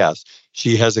podcast.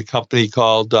 She has a company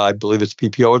called, I believe it's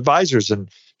PPO Advisors, and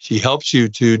she helps you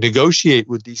to negotiate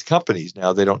with these companies.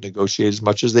 Now, they don't negotiate as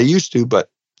much as they used to,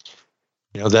 but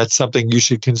that's something you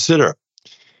should consider.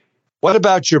 What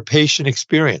about your patient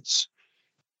experience?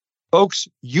 Folks,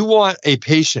 you want a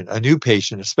new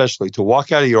patient especially, to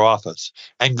walk out of your office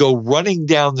and go running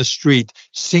down the street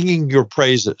singing your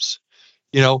praises.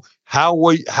 How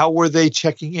were they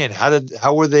checking in?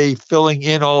 How were they filling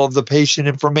in all of the patient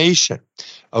information?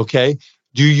 Okay.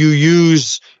 Do you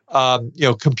use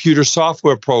computer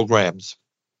software programs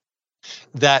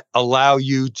that allow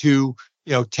you to,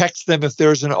 text them if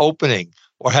there's an opening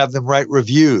or have them write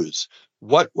reviews.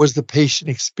 What was the patient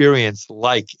experience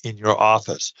like in your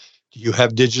office? Do you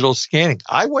have digital scanning?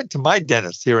 I went to my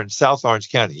dentist here in South Orange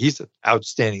County. He's an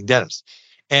outstanding dentist.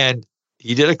 And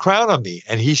he did a crown on me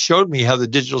and he showed me how the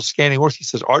digital scanning works. He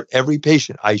says, Art, every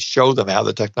patient, I show them how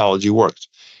the technology works.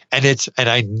 And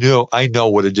I know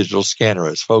what a digital scanner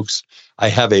is, folks. I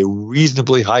have a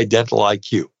reasonably high dental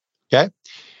IQ. Okay.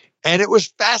 And it was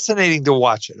fascinating to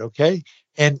watch it. Okay.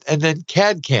 And then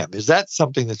CAD CAM, is that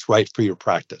something that's right for your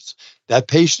practice? That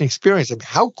patient experience. I mean,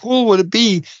 how cool would it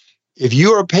be if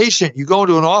you're a patient, you go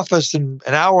into an office and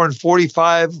an hour and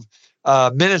 45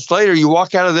 minutes later, you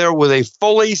walk out of there with a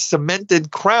fully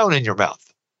cemented crown in your mouth?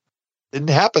 Didn't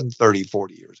happen 30,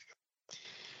 40 years ago.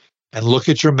 And look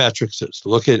at your metrics.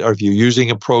 Look at, or if you're using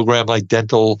a program like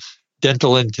Dental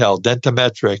Intel,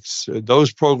 Dentametrics,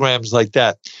 those programs like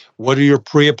that. What are your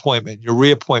pre-appointment, your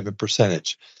reappointment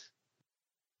percentage?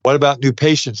 What about new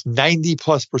patients?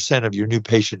 90+% of your new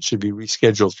patients should be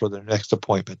rescheduled for their next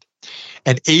appointment.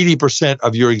 And 80%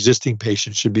 of your existing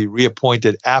patients should be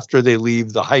reappointed after they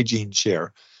leave the hygiene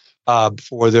chair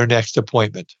for their next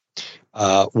appointment.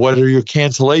 What are your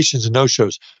cancellations and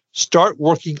no-shows? Start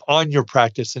working on your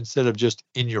practice instead of just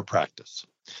in your practice.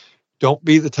 Don't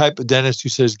be the type of dentist who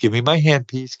says, give me my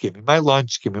handpiece, give me my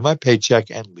lunch, give me my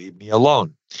paycheck, and leave me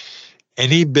alone.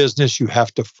 Any business, you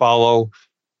have to follow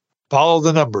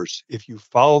the numbers. If you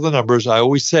follow the numbers, I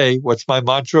always say, what's my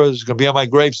mantra? It's going to be on my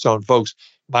gravestone, folks.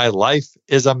 My life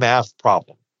is a math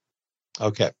problem.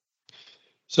 Okay.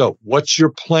 So what's your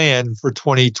plan for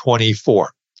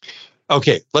 2024?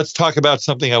 Okay, let's talk about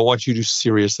something I want you to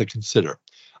seriously consider.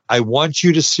 I want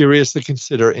you to seriously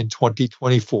consider in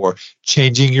 2024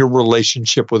 changing your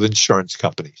relationship with insurance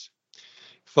companies.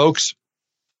 Folks,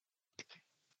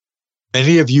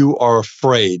 many of you are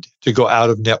afraid to go out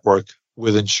of network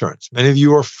with insurance. Many of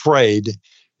you are afraid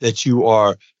that you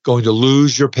are going to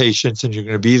lose your patients and you're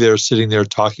going to be there sitting there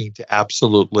talking to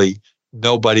absolutely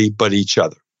nobody but each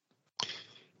other.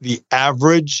 The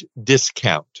average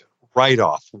discount,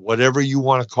 write-off, whatever you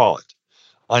want to call it,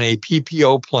 on a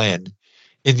PPO plan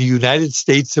in the United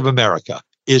States of America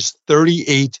is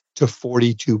 38 to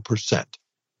 42%.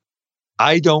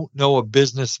 I don't know a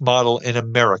business model in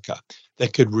America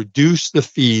that could reduce the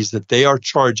fees that they are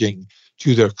charging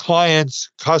to their clients,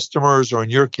 customers, or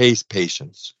in your case,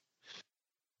 patients,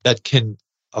 that can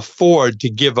afford to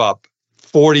give up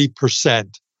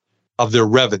 40% of their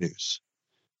revenues.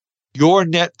 Your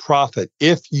net profit,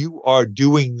 if you are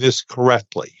doing this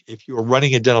correctly, if you are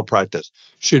running a dental practice,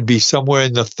 should be somewhere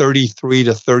in the 33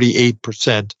 to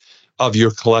 38% of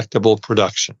your collectible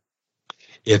production.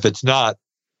 If it's not,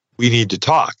 we need to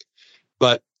talk.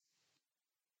 But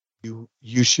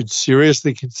you should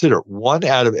seriously consider 1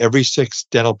 out of every 6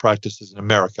 dental practices in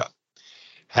America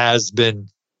is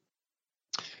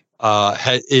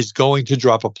going to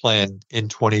drop a plan in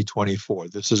 2024.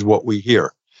 This is what we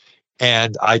hear.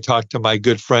 And I talked to my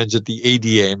good friends at the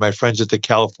ADA and my friends at the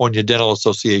California Dental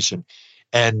Association,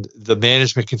 and the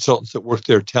management consultants that work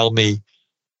there tell me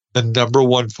the number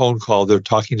one phone call they're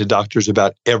talking to doctors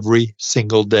about every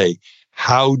single day.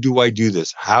 How do I do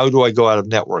this? How do I go out of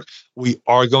network? We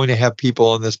are going to have people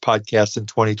on this podcast in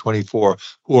 2024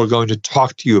 who are going to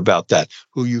talk to you about that,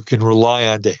 who you can rely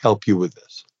on to help you with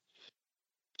this.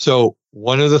 So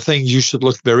one of the things you should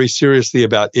look very seriously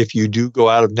about if you do go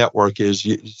out of network is,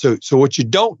 so what you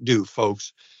don't do,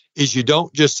 folks, is you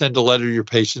don't just send a letter to your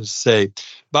patients and say,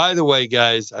 by the way,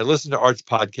 guys, I listened to Art's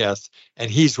podcast and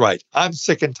he's right. I'm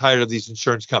sick and tired of these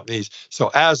insurance companies.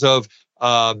 So as of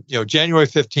January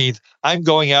 15th, I'm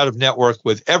going out of network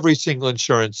with every single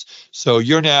insurance. So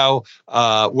you're now,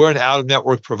 we're an out of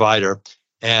network provider.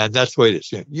 And that's the way it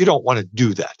is. You don't want to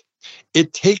do that.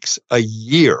 It takes a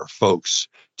year, folks,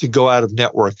 to go out of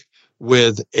network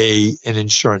with an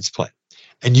insurance plan.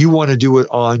 And you want to do it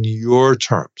on your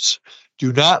terms.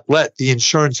 Do not let the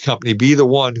insurance company be the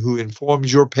one who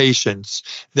informs your patients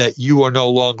that you are no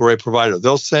longer a provider.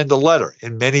 They'll send a letter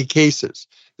in many cases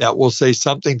that will say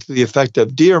something to the effect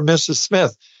of, Dear Mrs.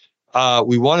 Smith,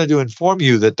 we wanted to inform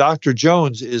you that Dr.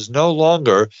 Jones is no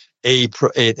longer an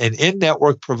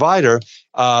in-network provider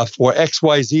for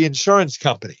XYZ insurance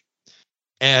company.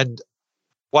 And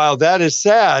while that is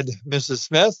sad, Mrs.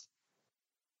 Smith,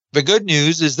 the good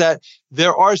news is that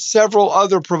there are several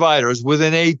other providers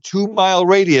within a 2-mile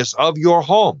radius of your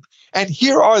home. And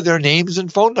here are their names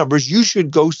and phone numbers. You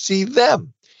should go see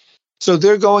them. So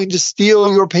they're going to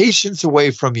steal your patients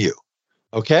away from you.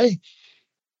 Okay?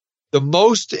 The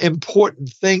most important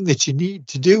thing that you need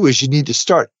to do is you need to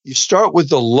start. You start with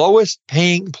the lowest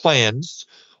paying plans,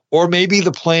 or maybe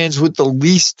the plans with the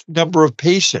least number of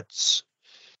patients.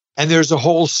 And there's a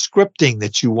whole scripting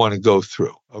that you want to go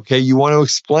through. Okay. You want to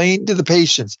explain to the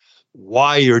patients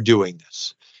why you're doing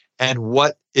this and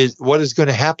what is going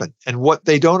to happen. And what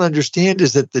they don't understand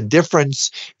is that the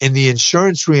difference in the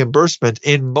insurance reimbursement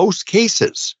in most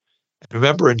cases,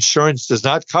 remember, insurance does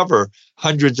not cover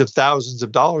hundreds of thousands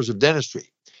of dollars of dentistry.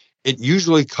 It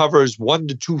usually covers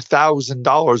 $1,000 to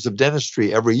 $2,000 of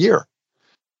dentistry every year.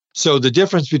 So the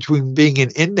difference between being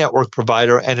an in-network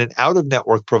provider and an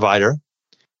out-of-network provider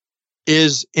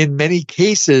is in many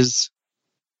cases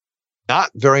not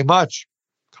very much,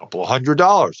 a couple of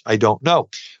 $100. I don't know,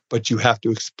 but you have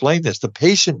to explain this. The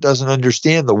patient doesn't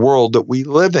understand the world that we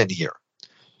live in here.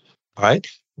 All right.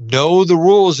 Know the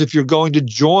rules if you're going to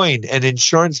join an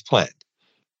insurance plan.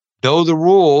 Know the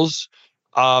rules.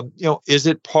 Is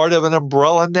it part of an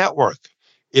umbrella network?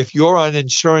 If you're on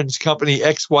insurance company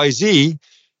XYZ,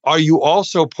 are you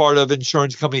also part of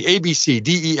insurance company ABC,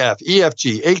 DEF,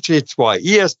 EFG, HHY,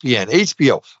 ESPN,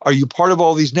 HBO? Are you part of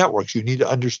all these networks? You need to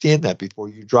understand that before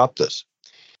you drop this.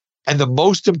 And the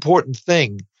most important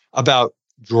thing about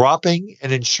dropping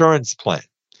an insurance plan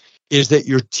is that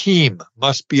your team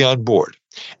must be on board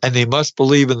and they must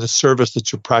believe in the service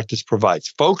that your practice provides.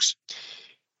 Folks,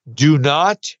 let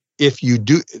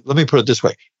me put it this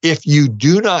way. If you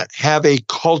do not have a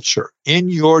culture in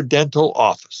your dental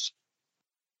office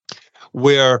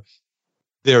where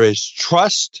there is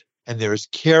trust and there is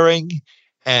caring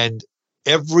and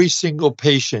every single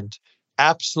patient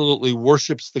absolutely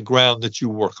worships the ground that you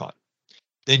work on,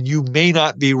 then you may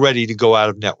not be ready to go out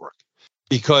of network.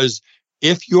 Because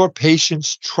if your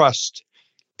patients trust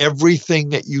everything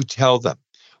that you tell them,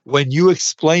 when you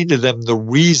explain to them the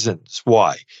reasons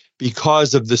why,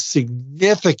 because of the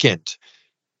significant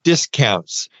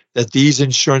discounts that these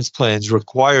insurance plans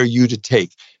require you to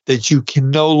take, that you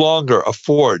can no longer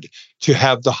afford to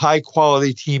have the high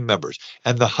quality team members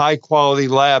and the high quality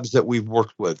labs that we've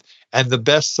worked with and the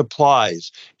best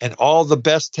supplies and all the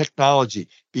best technology,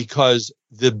 because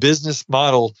the business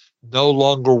model no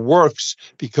longer works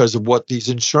because of what these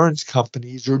insurance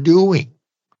companies are doing.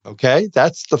 Okay,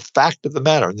 that's the fact of the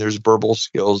matter. And there's verbal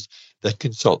skills that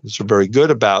consultants are very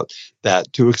good about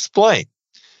that to explain.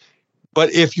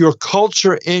 But if your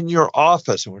culture in your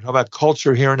office, and we're talking about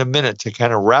culture here in a minute to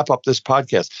kind of wrap up this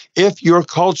podcast, if your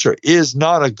culture is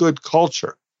not a good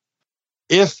culture,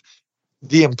 if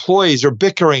the employees are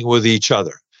bickering with each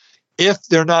other, if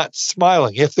they're not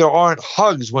smiling, if there aren't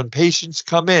hugs when patients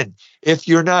come in, if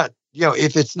you're not,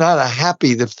 if it's not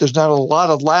if there's not a lot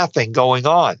of laughing going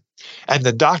on, and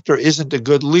the doctor isn't a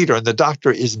good leader, and the doctor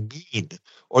is mean,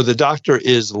 or the doctor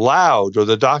is loud, or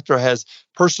the doctor has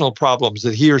personal problems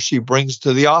that he or she brings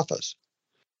to the office,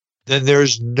 then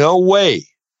there's no way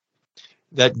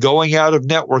that going out of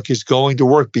network is going to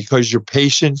work, because your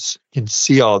patients can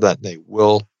see all that and they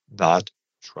will not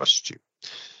trust you.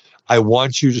 I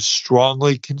want you to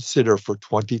strongly consider for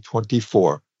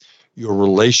 2024 your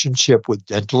relationship with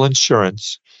dental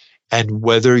insurance and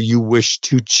whether you wish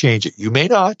to change it. You may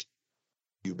not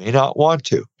want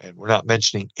to, and we're not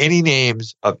mentioning any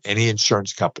names of any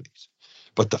insurance companies.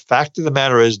 But the fact of the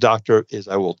matter is, doctor, is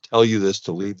I will tell you this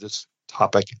to leave this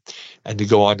topic and to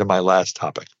go on to my last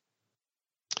topic.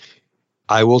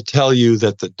 I will tell you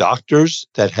that the doctors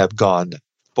that have gone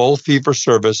full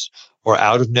fee-for-service or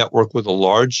out of network with a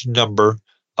large number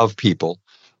of people,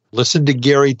 listen to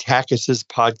Gary Takas's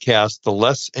podcast, the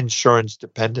Less Insurance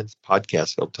Dependence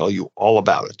podcast. He'll tell you all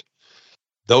about it.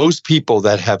 Those people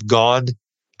that have gone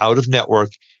out of network,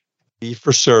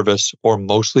 fee-for-service or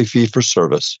mostly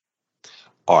fee-for-service,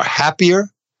 are happier,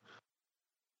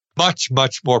 much,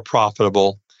 much more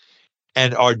profitable,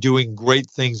 and are doing great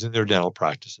things in their dental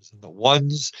practices. And the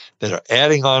ones that are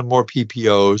adding on more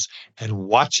PPOs and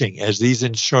watching as these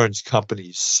insurance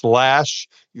companies slash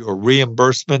your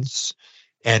reimbursements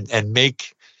and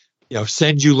make,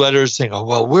 send you letters saying, oh,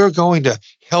 well, we're going to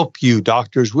help you,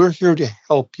 doctors. We're here to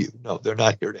help you. No, they're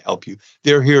not here to help you.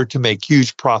 They're here to make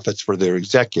huge profits for their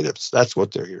executives. That's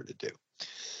what they're here to do.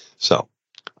 So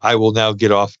I will now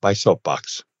get off my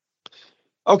soapbox.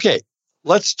 Okay,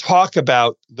 let's talk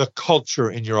about the culture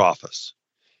in your office.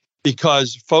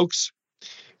 Because, folks,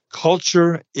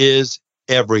 culture is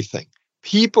everything.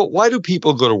 Why do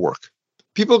people go to work?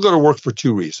 People go to work for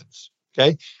two reasons.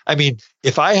 Okay. I mean,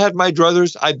 if I had my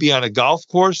druthers, I'd be on a golf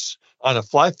course, on a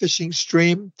fly fishing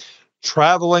stream,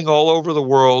 traveling all over the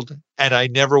world, and I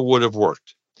never would have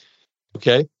worked.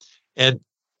 Okay. And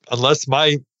unless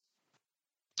my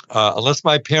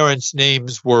parents'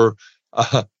 names were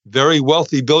very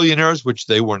wealthy billionaires, which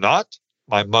they were not.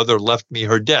 My mother left me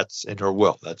her debts in her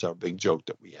will. That's our big joke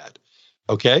that we had.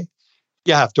 Okay?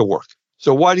 You have to work.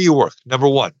 So why do you work? Number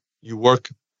one, you work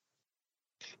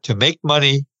to make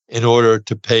money in order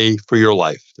to pay for your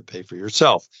life, to pay for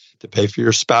yourself, to pay for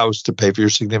your spouse, to pay for your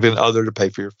significant other, to pay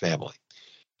for your family.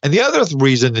 And the other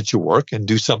reason that you work and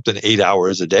do something 8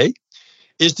 hours a day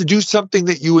is to do something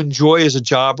that you enjoy as a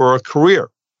job or a career.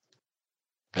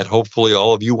 And hopefully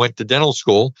all of you went to dental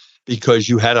school because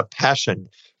you had a passion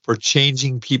for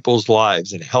changing people's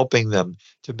lives and helping them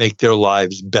to make their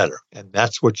lives better. And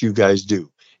that's what you guys do.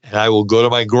 And I will go to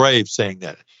my grave saying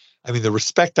that. I mean, the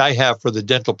respect I have for the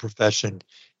dental profession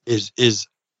is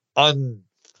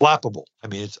unflappable. I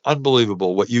mean, it's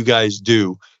unbelievable what you guys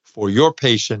do for your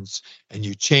patients, and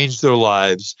you change their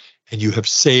lives, and you have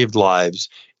saved lives,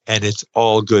 and it's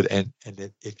all good. And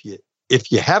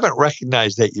if you haven't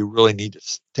recognized that, you really need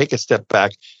to take a step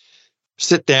back,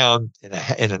 sit down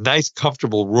in a nice,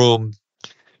 comfortable room,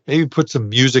 maybe put some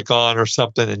music on or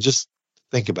something, and just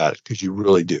think about it, because you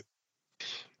really do.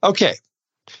 Okay,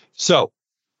 so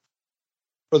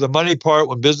for the money part,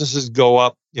 when businesses go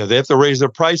up, they have to raise their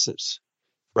prices,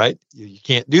 right? You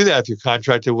can't do that if you're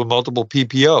contracted with multiple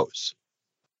PPOs.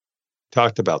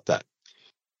 Talked about that.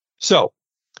 So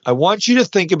I want you to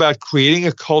think about creating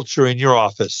a culture in your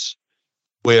office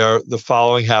where the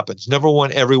following happens. Number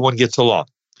one, everyone gets along.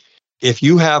 If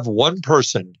you have one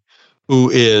person who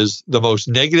is the most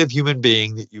negative human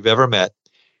being that you've ever met,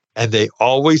 and they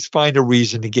always find a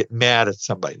reason to get mad at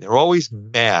somebody, they're always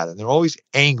mad, and they're always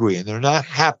angry, and they're not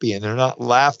happy, and they're not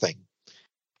laughing,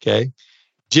 okay?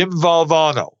 Jim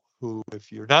Valvano, who, if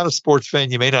you're not a sports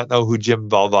fan, you may not know who Jim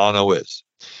Valvano is.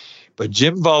 But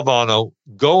Jim Valvano,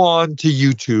 go on to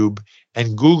YouTube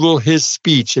and Google his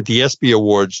speech at the ESPY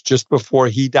Awards just before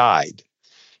he died.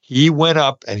 He went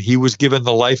up and he was given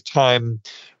the Lifetime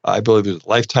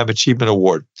Achievement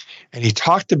Award. And he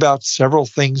talked about several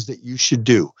things that you should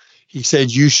do. He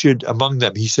said you should, among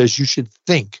them, he says you should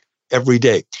think every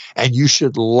day, and you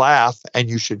should laugh, and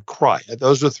you should cry.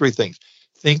 Those are 3 things.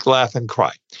 Think, laugh, and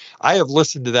cry. I have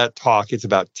listened to that talk. It's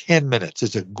about 10 minutes.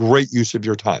 It's a great use of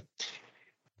your time.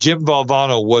 Jim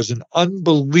Valvano was an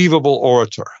unbelievable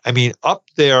orator. I mean, up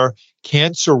there,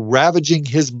 cancer ravaging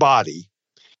his body,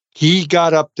 he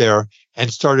got up there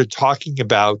and started talking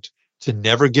about to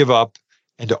never give up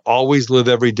and to always live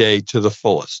every day to the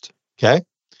fullest. Okay?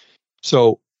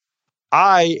 So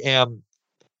I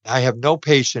have no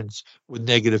patience with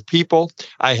negative people.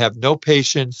 I have no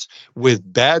patience with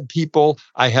bad people.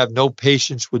 I have no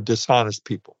patience with dishonest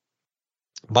people.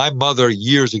 My mother,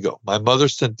 years ago, my mother,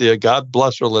 Cynthia, God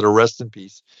bless her, let her rest in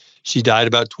peace. She died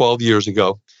about 12 years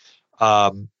ago.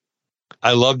 I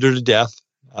loved her to death.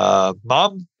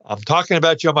 Mom, I'm talking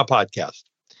about you on my podcast.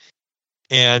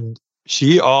 And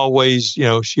she always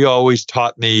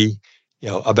taught me,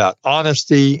 about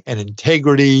honesty and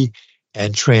integrity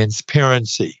and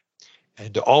transparency,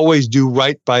 and to always do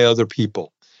right by other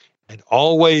people, and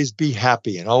always be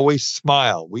happy and always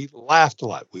smile. We laughed a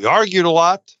lot. We argued a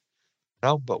lot,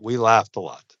 but we laughed a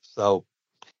lot. So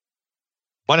I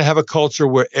want to have a culture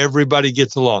where everybody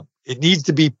gets along. It needs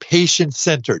to be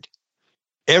patient-centered.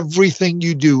 Everything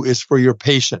you do is for your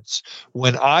patients.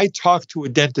 When I talk to a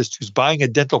dentist who's buying a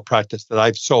dental practice that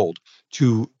I've sold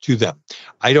to them,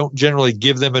 I don't generally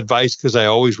give them advice because I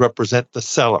always represent the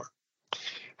seller.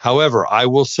 However, I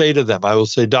will say to them,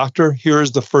 doctor, here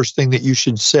is the first thing that you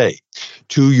should say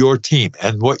to your team,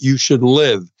 and what you should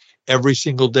live every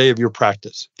single day of your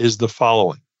practice is the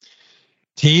following.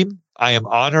 Team, I am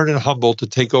honored and humbled to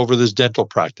take over this dental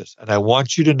practice, and I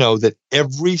want you to know that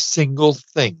every single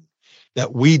thing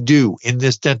that we do in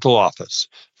this dental office,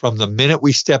 from the minute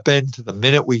we step in to the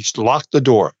minute we lock the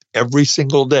door, every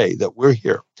single day that we're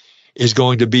here, is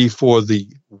going to be for the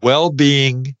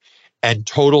well-being and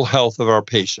total health of our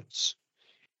patients.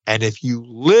 And if you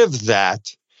live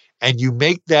that and you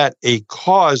make that a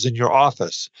cause in your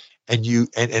office,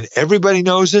 and everybody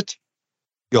knows it,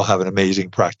 you'll have an amazing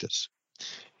practice.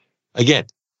 Again,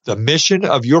 the mission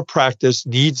of your practice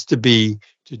needs to be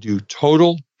to do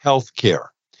total health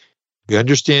care. We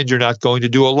understand you're not going to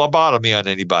do a lobotomy on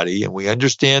anybody, and we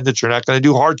understand that you're not going to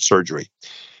do heart surgery,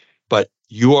 but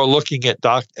you are looking at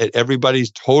everybody's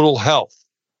total health.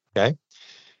 Okay,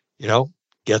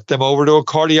 get them over to a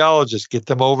cardiologist, get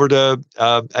them over to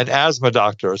an asthma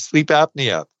doctor, a sleep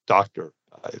apnea doctor,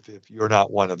 if you're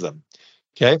not one of them.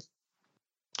 Okay,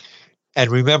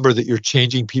 and remember that you're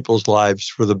changing people's lives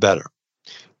for the better.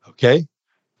 Okay,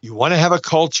 you want to have a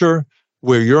culture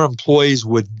where your employees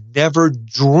would never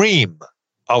dream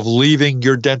of leaving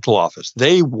your dental office.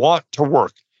 They want to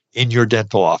work in your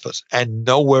dental office and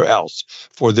nowhere else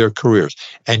for their careers.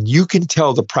 And you can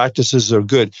tell the practices are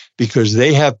good because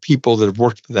they have people that have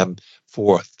worked for them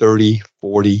for 30,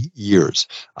 40 years.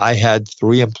 I had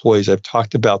 3 employees. I've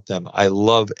talked about them. I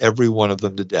love every one of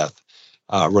them to death.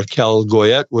 Raquel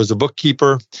Goyette was a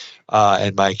bookkeeper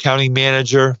and my accounting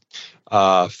manager,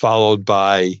 followed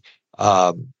by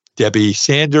Debbie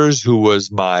Sanders, who was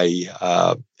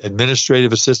my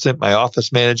administrative assistant, my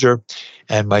office manager,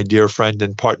 and my dear friend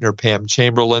and partner, Pam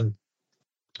Chamberlain,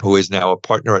 who is now a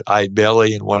partner at Eide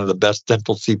Bailly and one of the best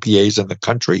dental CPAs in the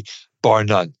country, bar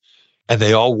none. And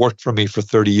they all worked for me for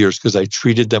 30 years because I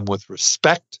treated them with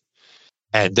respect.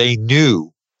 And they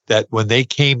knew that when they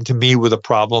came to me with a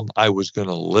problem, I was going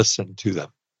to listen to them.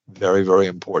 Very, very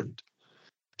important.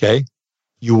 Okay?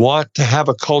 You want to have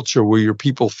a culture where your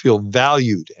people feel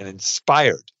valued and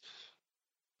inspired.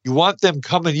 You want them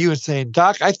coming to you and saying,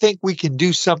 Doc, I think we can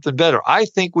do something better. I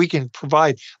think we can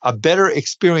provide a better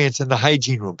experience in the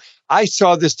hygiene room. I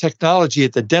saw this technology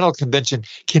at the dental convention.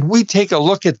 Can we take a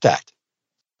look at that?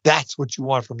 That's what you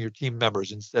want from your team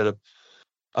members instead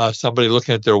of somebody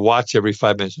looking at their watch every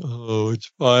 5 minutes. Oh,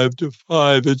 it's 5 to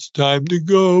 5. It's time to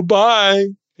go. Bye.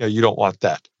 Yeah, you don't want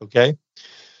that, okay?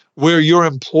 Where your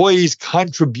employees'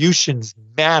 contributions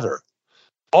matter.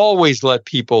 Always let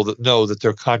people know that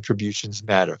their contributions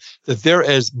matter, that they're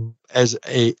as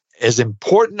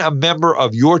important a member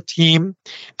of your team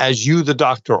as you, the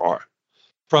doctor, are.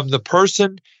 From the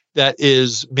person that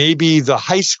is maybe the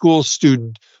high school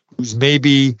student who's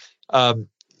maybe,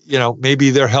 maybe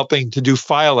they're helping to do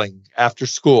filing after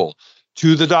school,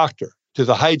 to the doctor, to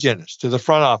the hygienist, to the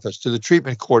front office, to the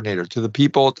treatment coordinator, to the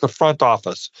people at the front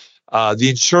office, the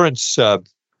insurance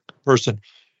person.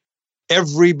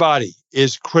 Everybody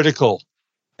is critical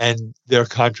and their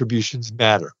contributions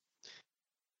matter.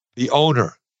 The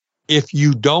owner, if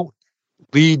you don't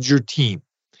lead your team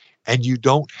and you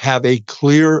don't have a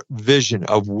clear vision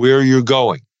of where you're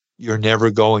going, you're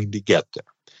never going to get there.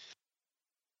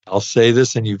 I'll say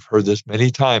this, and you've heard this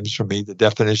many times from me, the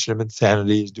definition of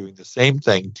insanity is doing the same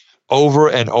thing over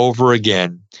and over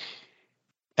again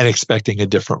and expecting a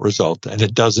different result. And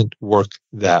it doesn't work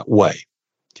that way.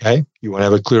 Okay? You want to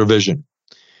have a clear vision.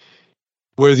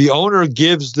 Where the owner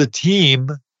gives the team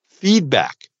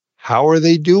feedback. How are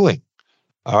they doing?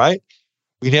 All right?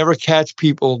 We never catch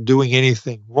people doing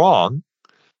anything wrong,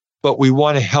 but we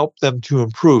want to help them to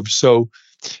improve. So,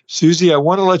 Susie, I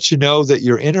want to let you know that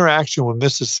your interaction with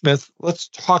Mrs. Smith, let's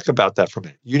talk about that for a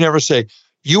minute. You never say,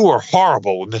 you were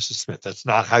horrible with Mrs. Smith. That's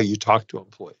not how you talk to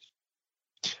employees.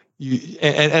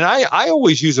 I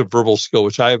always use a verbal skill,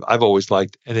 which I've always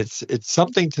liked, and it's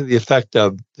something to the effect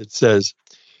of, it says,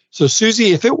 so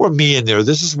Susie, if it were me in there,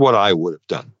 this is what I would have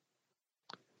done.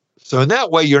 So in that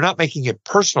way, you're not making it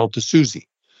personal to Susie.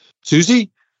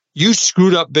 Susie, you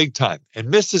screwed up big time, and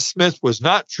Mrs. Smith was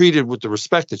not treated with the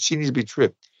respect that she needs to be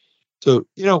treated. So,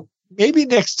 maybe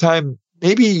next time,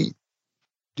 maybe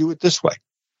do it this way.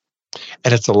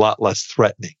 And it's a lot less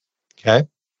threatening, okay?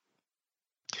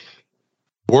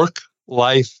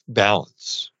 Work-life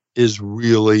balance is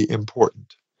really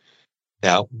important.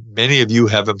 Now, many of you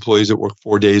have employees that work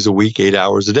 4 days a week, 8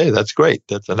 hours a day. That's great.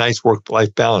 That's a nice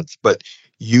work-life balance. But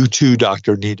you too,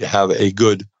 doctor, need to have a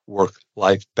good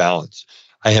work-life balance.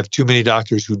 I have too many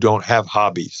doctors who don't have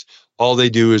hobbies. All they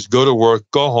do is go to work,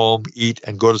 go home, eat,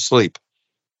 and go to sleep.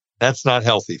 That's not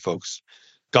healthy, folks.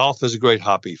 Golf is a great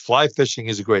hobby. Fly fishing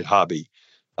is a great hobby.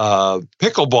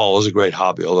 Pickleball is a great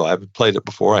hobby, although I haven't played it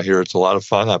before. I hear it's a lot of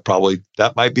fun.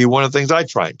 That might be one of the things I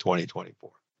try in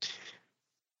 2024.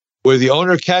 Where the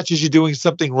owner catches you doing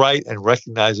something right and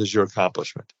recognizes your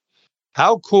accomplishment.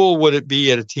 How cool would it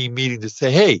be at a team meeting to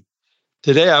say, hey,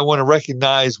 today I want to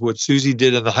recognize what Susie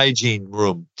did in the hygiene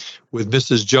room with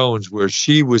Mrs. Jones, where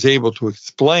she was able to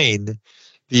explain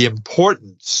the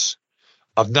importance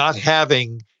of not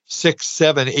having 6,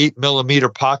 7, 8 millimeter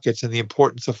pockets and the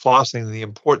importance of flossing and the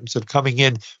importance of coming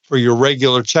in for your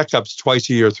regular checkups twice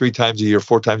a year, 3 times a year,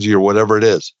 4 times a year, whatever it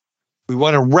is. We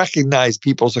want to recognize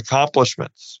people's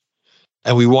accomplishments.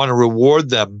 And we want to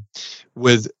reward them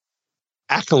with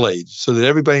accolades so that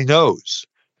everybody knows.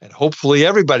 And hopefully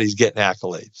everybody's getting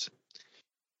accolades.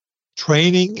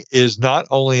 Training is not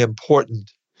only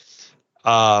important,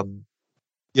 to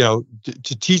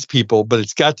teach people, but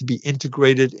it's got to be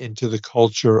integrated into the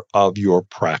culture of your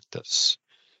practice.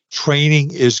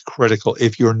 Training is critical.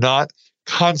 If you're not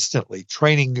constantly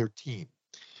training your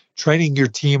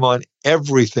team on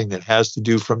everything that has to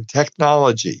do from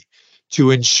technology to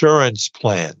insurance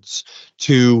plans,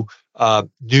 to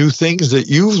new things that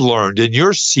you've learned in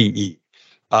your CE,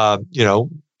 crown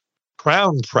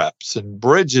preps and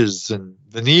bridges and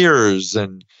veneers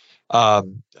and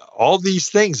all these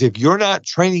things. If you're not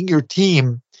training your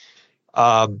team,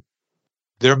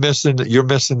 you're missing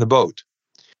the boat.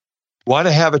 You want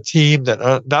to have a team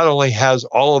that not only has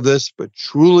all of this, but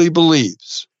truly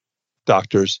believes,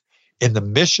 doctors, in the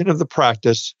mission of the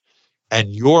practice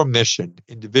and your mission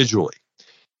individually,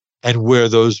 and where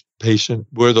those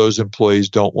employees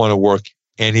don't want to work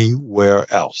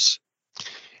anywhere else.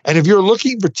 And if you're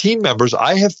looking for team members,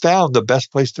 I have found the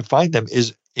best place to find them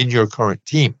is in your current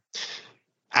team.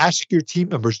 Ask your team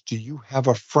members, do you have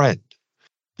a friend?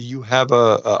 Do you have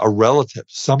a relative,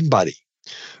 somebody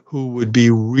who would be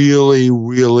really,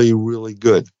 really, really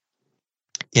good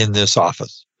in this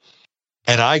office?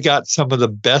 And I got some of the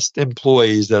best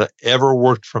employees that ever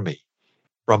worked for me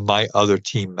from my other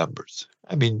team members.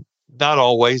 I mean, not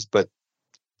always, but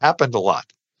happened a lot.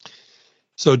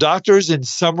 So doctors, in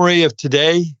summary of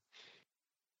today,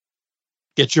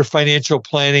 get your financial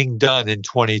planning done in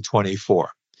 2024.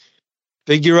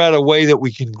 Figure out a way that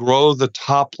we can grow the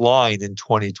top line in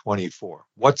 2024.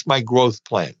 What's my growth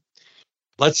plan?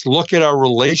 Let's look at our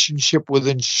relationship with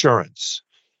insurance.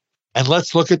 And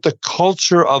let's look at the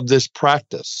culture of this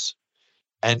practice.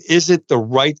 And is it the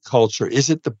right culture? Is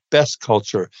it the best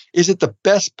culture? Is it the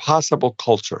best possible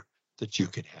culture that you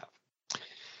can have?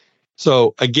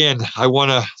 So again, I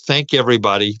want to thank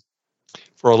everybody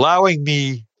for allowing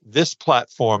me this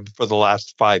platform for the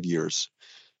last 5 years.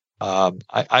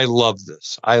 I love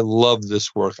this. I love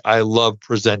this work. I love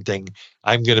presenting.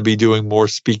 I'm going to be doing more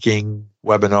speaking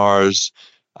webinars.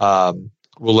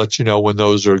 We'll let you know when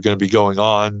those are going to be going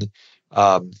on.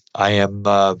 I am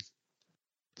going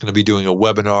to be doing a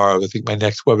webinar. I think my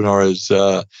next webinar is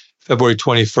February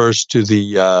 21st to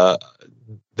the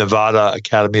Nevada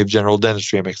Academy of General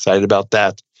Dentistry. I'm excited about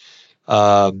that.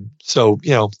 So,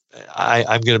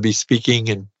 I'm going to be speaking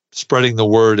and spreading the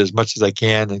word as much as I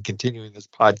can and continuing this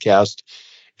podcast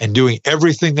and doing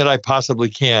everything that I possibly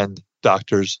can,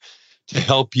 doctors, to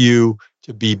help you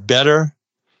to be better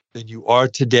than you are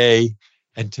today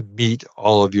and to meet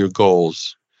all of your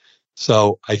goals.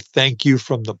 So I thank you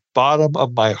from the bottom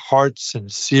of my heart,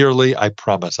 sincerely. I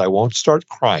promise I won't start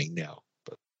crying now,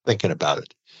 but thinking about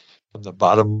it. From the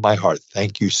bottom of my heart,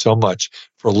 thank you so much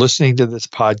for listening to this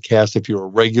podcast. If you're a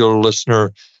regular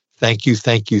listener, thank you,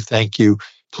 thank you, thank you.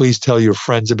 Please tell your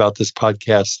friends about this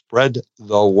podcast. Spread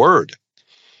the word.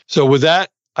 So with that,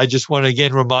 I just want to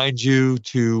again remind you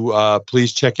to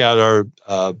please check out our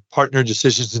partner,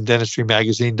 Decisions in Dentistry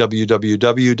magazine,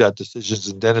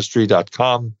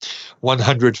 www.decisionsinDentistry.com.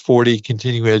 140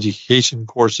 continuing education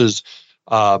courses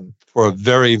for a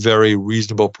very, very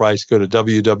reasonable price. Go to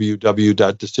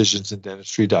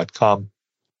www.decisionsindentistry.com.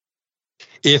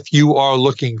 If you are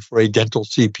looking for a dental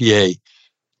CPA,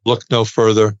 look no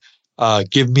further.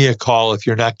 Give me a call if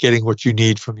you're not getting what you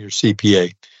need from your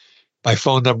CPA. My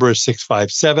phone number is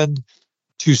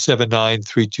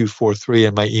 657-279-3243,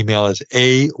 and my email is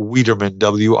awiederman,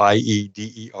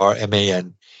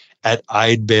 WIEDERMAN,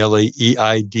 @eidbailey,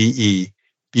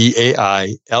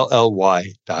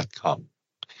 EIDEBAILLY.com.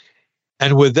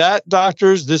 And with that,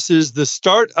 doctors, this is the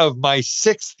start of my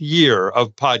 6th year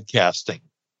of podcasting.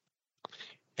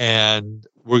 And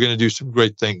we're going to do some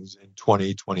great things in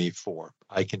 2024.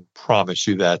 I can promise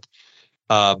you that.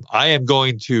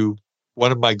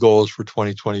 One of my goals for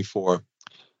 2024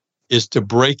 is to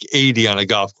break 80 on a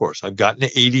golf course. I've gotten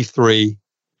to 83.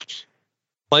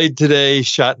 Played today,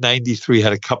 shot 93,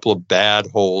 had a couple of bad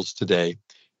holes today.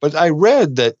 But I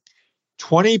read that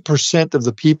 20% of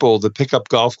the people that pick up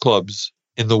golf clubs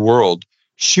in the world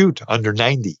shoot under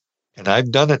 90. And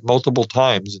I've done it multiple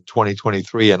times in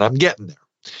 2023, and I'm getting there.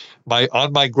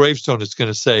 On my gravestone, it's going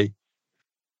to say,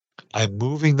 I'm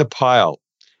moving the pile.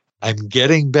 I'm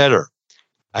getting better.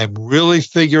 I'm really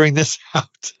figuring this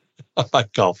out on my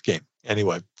golf game.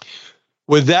 Anyway,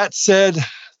 with that said,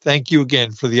 thank you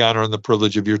again for the honor and the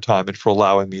privilege of your time and for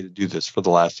allowing me to do this for the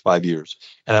last 5 years.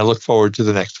 And I look forward to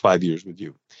the next 5 years with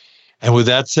you. And with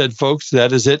that said, folks,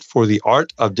 that is it for the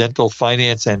Art of Dental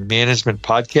Finance and Management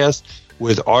podcast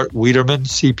with Art Wiederman,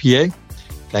 CPA.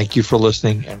 Thank you for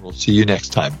listening, and we'll see you next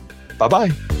time.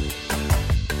 Bye-bye.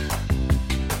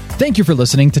 Thank you for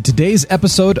listening to today's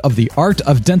episode of the Art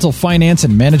of Dental Finance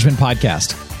and Management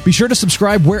podcast. Be sure to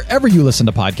subscribe wherever you listen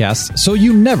to podcasts so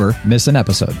you never miss an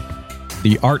episode.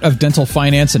 The Art of Dental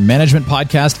Finance and Management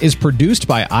podcast is produced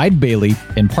by Eid Bailey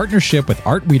in partnership with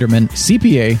Art Wiederman,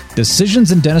 CPA,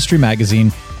 Decisions in Dentistry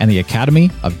magazine, and the Academy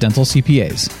of Dental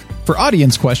CPAs. For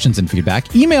audience questions and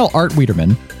feedback, email Art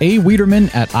Wiederman,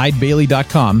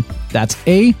 awiederman@eidbailey.com. That's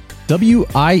AWIEDERMAN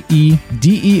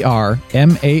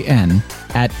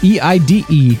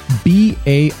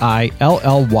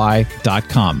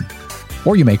 @EIDEBAILLY.com.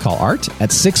 or you may call Art at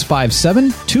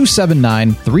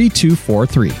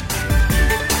 657-279-3243.